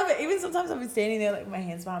 I love it. Even sometimes I've been standing there like my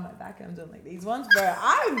hands behind my back and I'm doing like these ones, bro.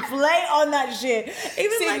 I play on that shit.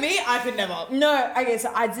 Even see me, I could never. No, okay,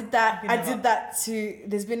 so I did that. I did that too.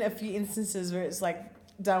 There's been a few instances where it's like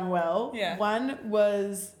done well. Yeah. One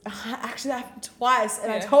was actually that happened twice,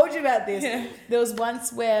 and I told you about this. Yeah. There was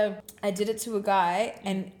once where I did it to a guy,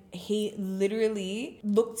 and he literally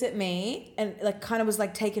looked at me and like kind of was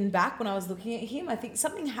like taken back when I was looking at him. I think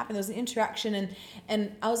something happened. There was an interaction,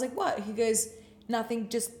 and I was like, "What?" He goes, "Nothing,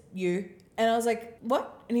 just you." And I was like,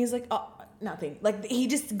 "What?" And he's like, "Oh, nothing." Like he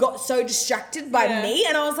just got so distracted by me,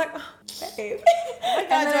 and I was like, "Oh, babe."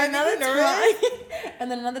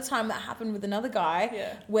 And then another time that happened with another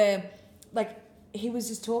guy, where like he was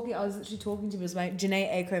just talking. I was literally talking to him. It was my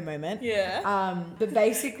Janae Aiko moment. Yeah. But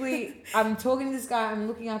basically, I'm talking to this guy. I'm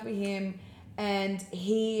looking up at him, and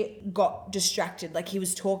he got distracted. Like he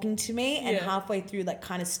was talking to me, and halfway through, like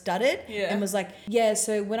kind of stuttered, and was like, "Yeah."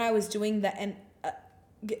 So when I was doing that,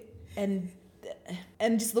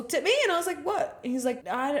 and just looked at me, and I was like, "What?" And he's like,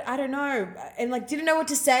 I don't know," and like didn't know what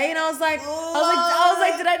to say, and I was like,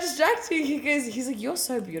 "Did I distract you?" He's like, "You're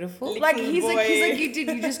so beautiful." Little like boy. he's like,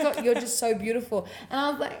 "You're just so beautiful," and I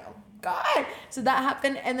was like, "Oh God." So that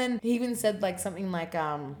happened, and then he even said like something like,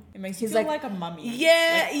 "It makes you feel like a mummy."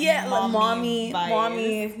 Yeah, like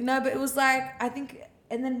mommy. No, but it was like I think,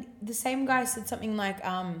 and then the same guy said something like,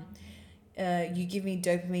 "You give me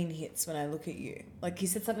dopamine hits when I look at you." Like he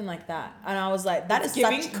said something like that, and I was like, "That is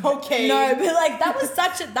giving such cocaine." No, but like that was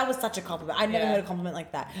such a compliment. I never heard a compliment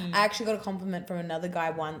like that. I actually got a compliment from another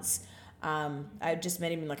guy once. I just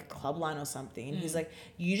met him in like a club line or something, and he's like,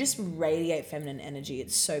 "You just radiate feminine energy.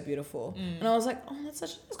 It's so beautiful." And I was like, "Oh, that's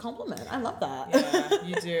such a nice compliment. I love that."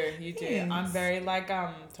 Yeah, you do. Thanks. I'm very like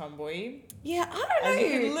tomboy. Yeah, I don't know. As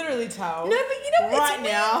you can literally tell. No, but you know, right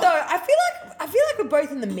now, though, I feel like we're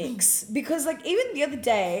both in the mix, because like even the other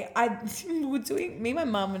day, me and my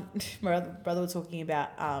mum and my brother were talking about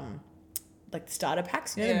like the starter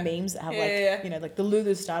packs, you know, the memes that have you know, like the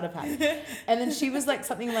Lulu starter pack, and then she was like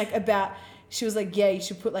something like about. She was like, "Yeah, you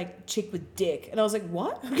should put like chick with dick," and I was like,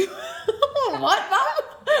 "What? What, Mum?"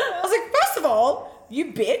 I was like, "First of all,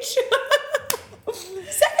 you bitch.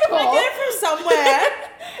 Second of all, I get it from somewhere."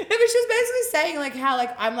 No, but she was basically saying like how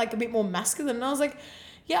like I'm like a bit more masculine, and I was like,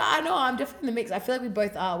 yeah, I know, I'm definitely in the mix. I feel like we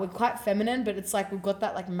both are. We're quite feminine, but it's like we've got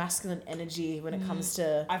that like masculine energy when it comes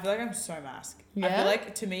to. I feel like I'm so mask. Yeah? I feel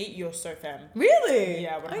like to me you're so femme. Really?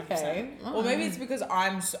 Yeah, 100%. Okay. Or maybe it's because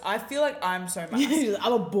I feel like I'm so mask.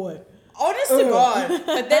 I'm a boy. Honest to God.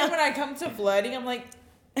 But then when I come to flirting, I'm like,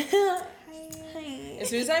 Hi. As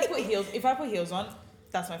soon as I put heels, if I put heels on,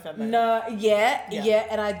 that's my feminine. No, yeah.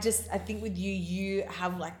 And I think with you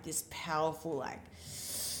have like this powerful like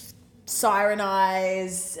siren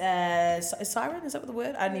eyes. Siren, is that what the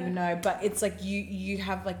word? I don't even know. But it's like you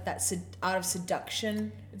have like that art of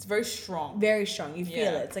seduction. It's very strong. Very strong. You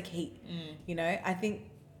feel it. It's like heat. You know. I think.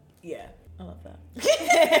 Yeah. I love that.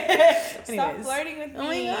 Stop flirting with me. Oh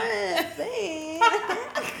my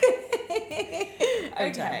God.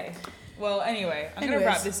 Okay. Well, anyway, I'm going to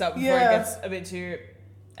wrap this up before it gets a bit too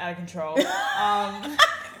out of control.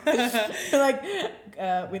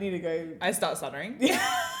 We need to go. I start stuttering.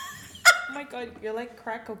 Oh my God, you're like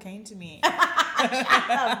crack cocaine to me. Stop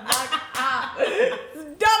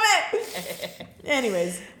it!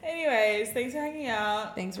 Anyways, thanks for hanging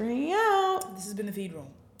out. This has been The Feed Room.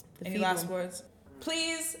 Any last words?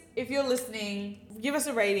 Please, if you're listening, give us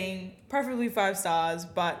a rating, preferably 5 stars.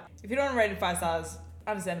 But if you don't want to rate it 5 stars,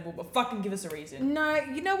 understandable, but fucking give us a reason. No,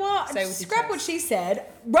 you know what? Scrap what she said.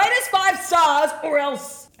 Rate us 5 stars or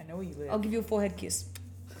else. I know where you live. I'll give you a forehead kiss.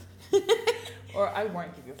 Or I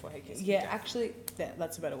won't give you a forehead kiss. Yeah, actually,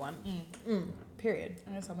 that's a better one. Period.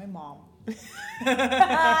 I'm going to tell my mom.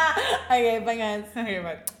 Okay, bye guys. Okay,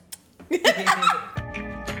 bye.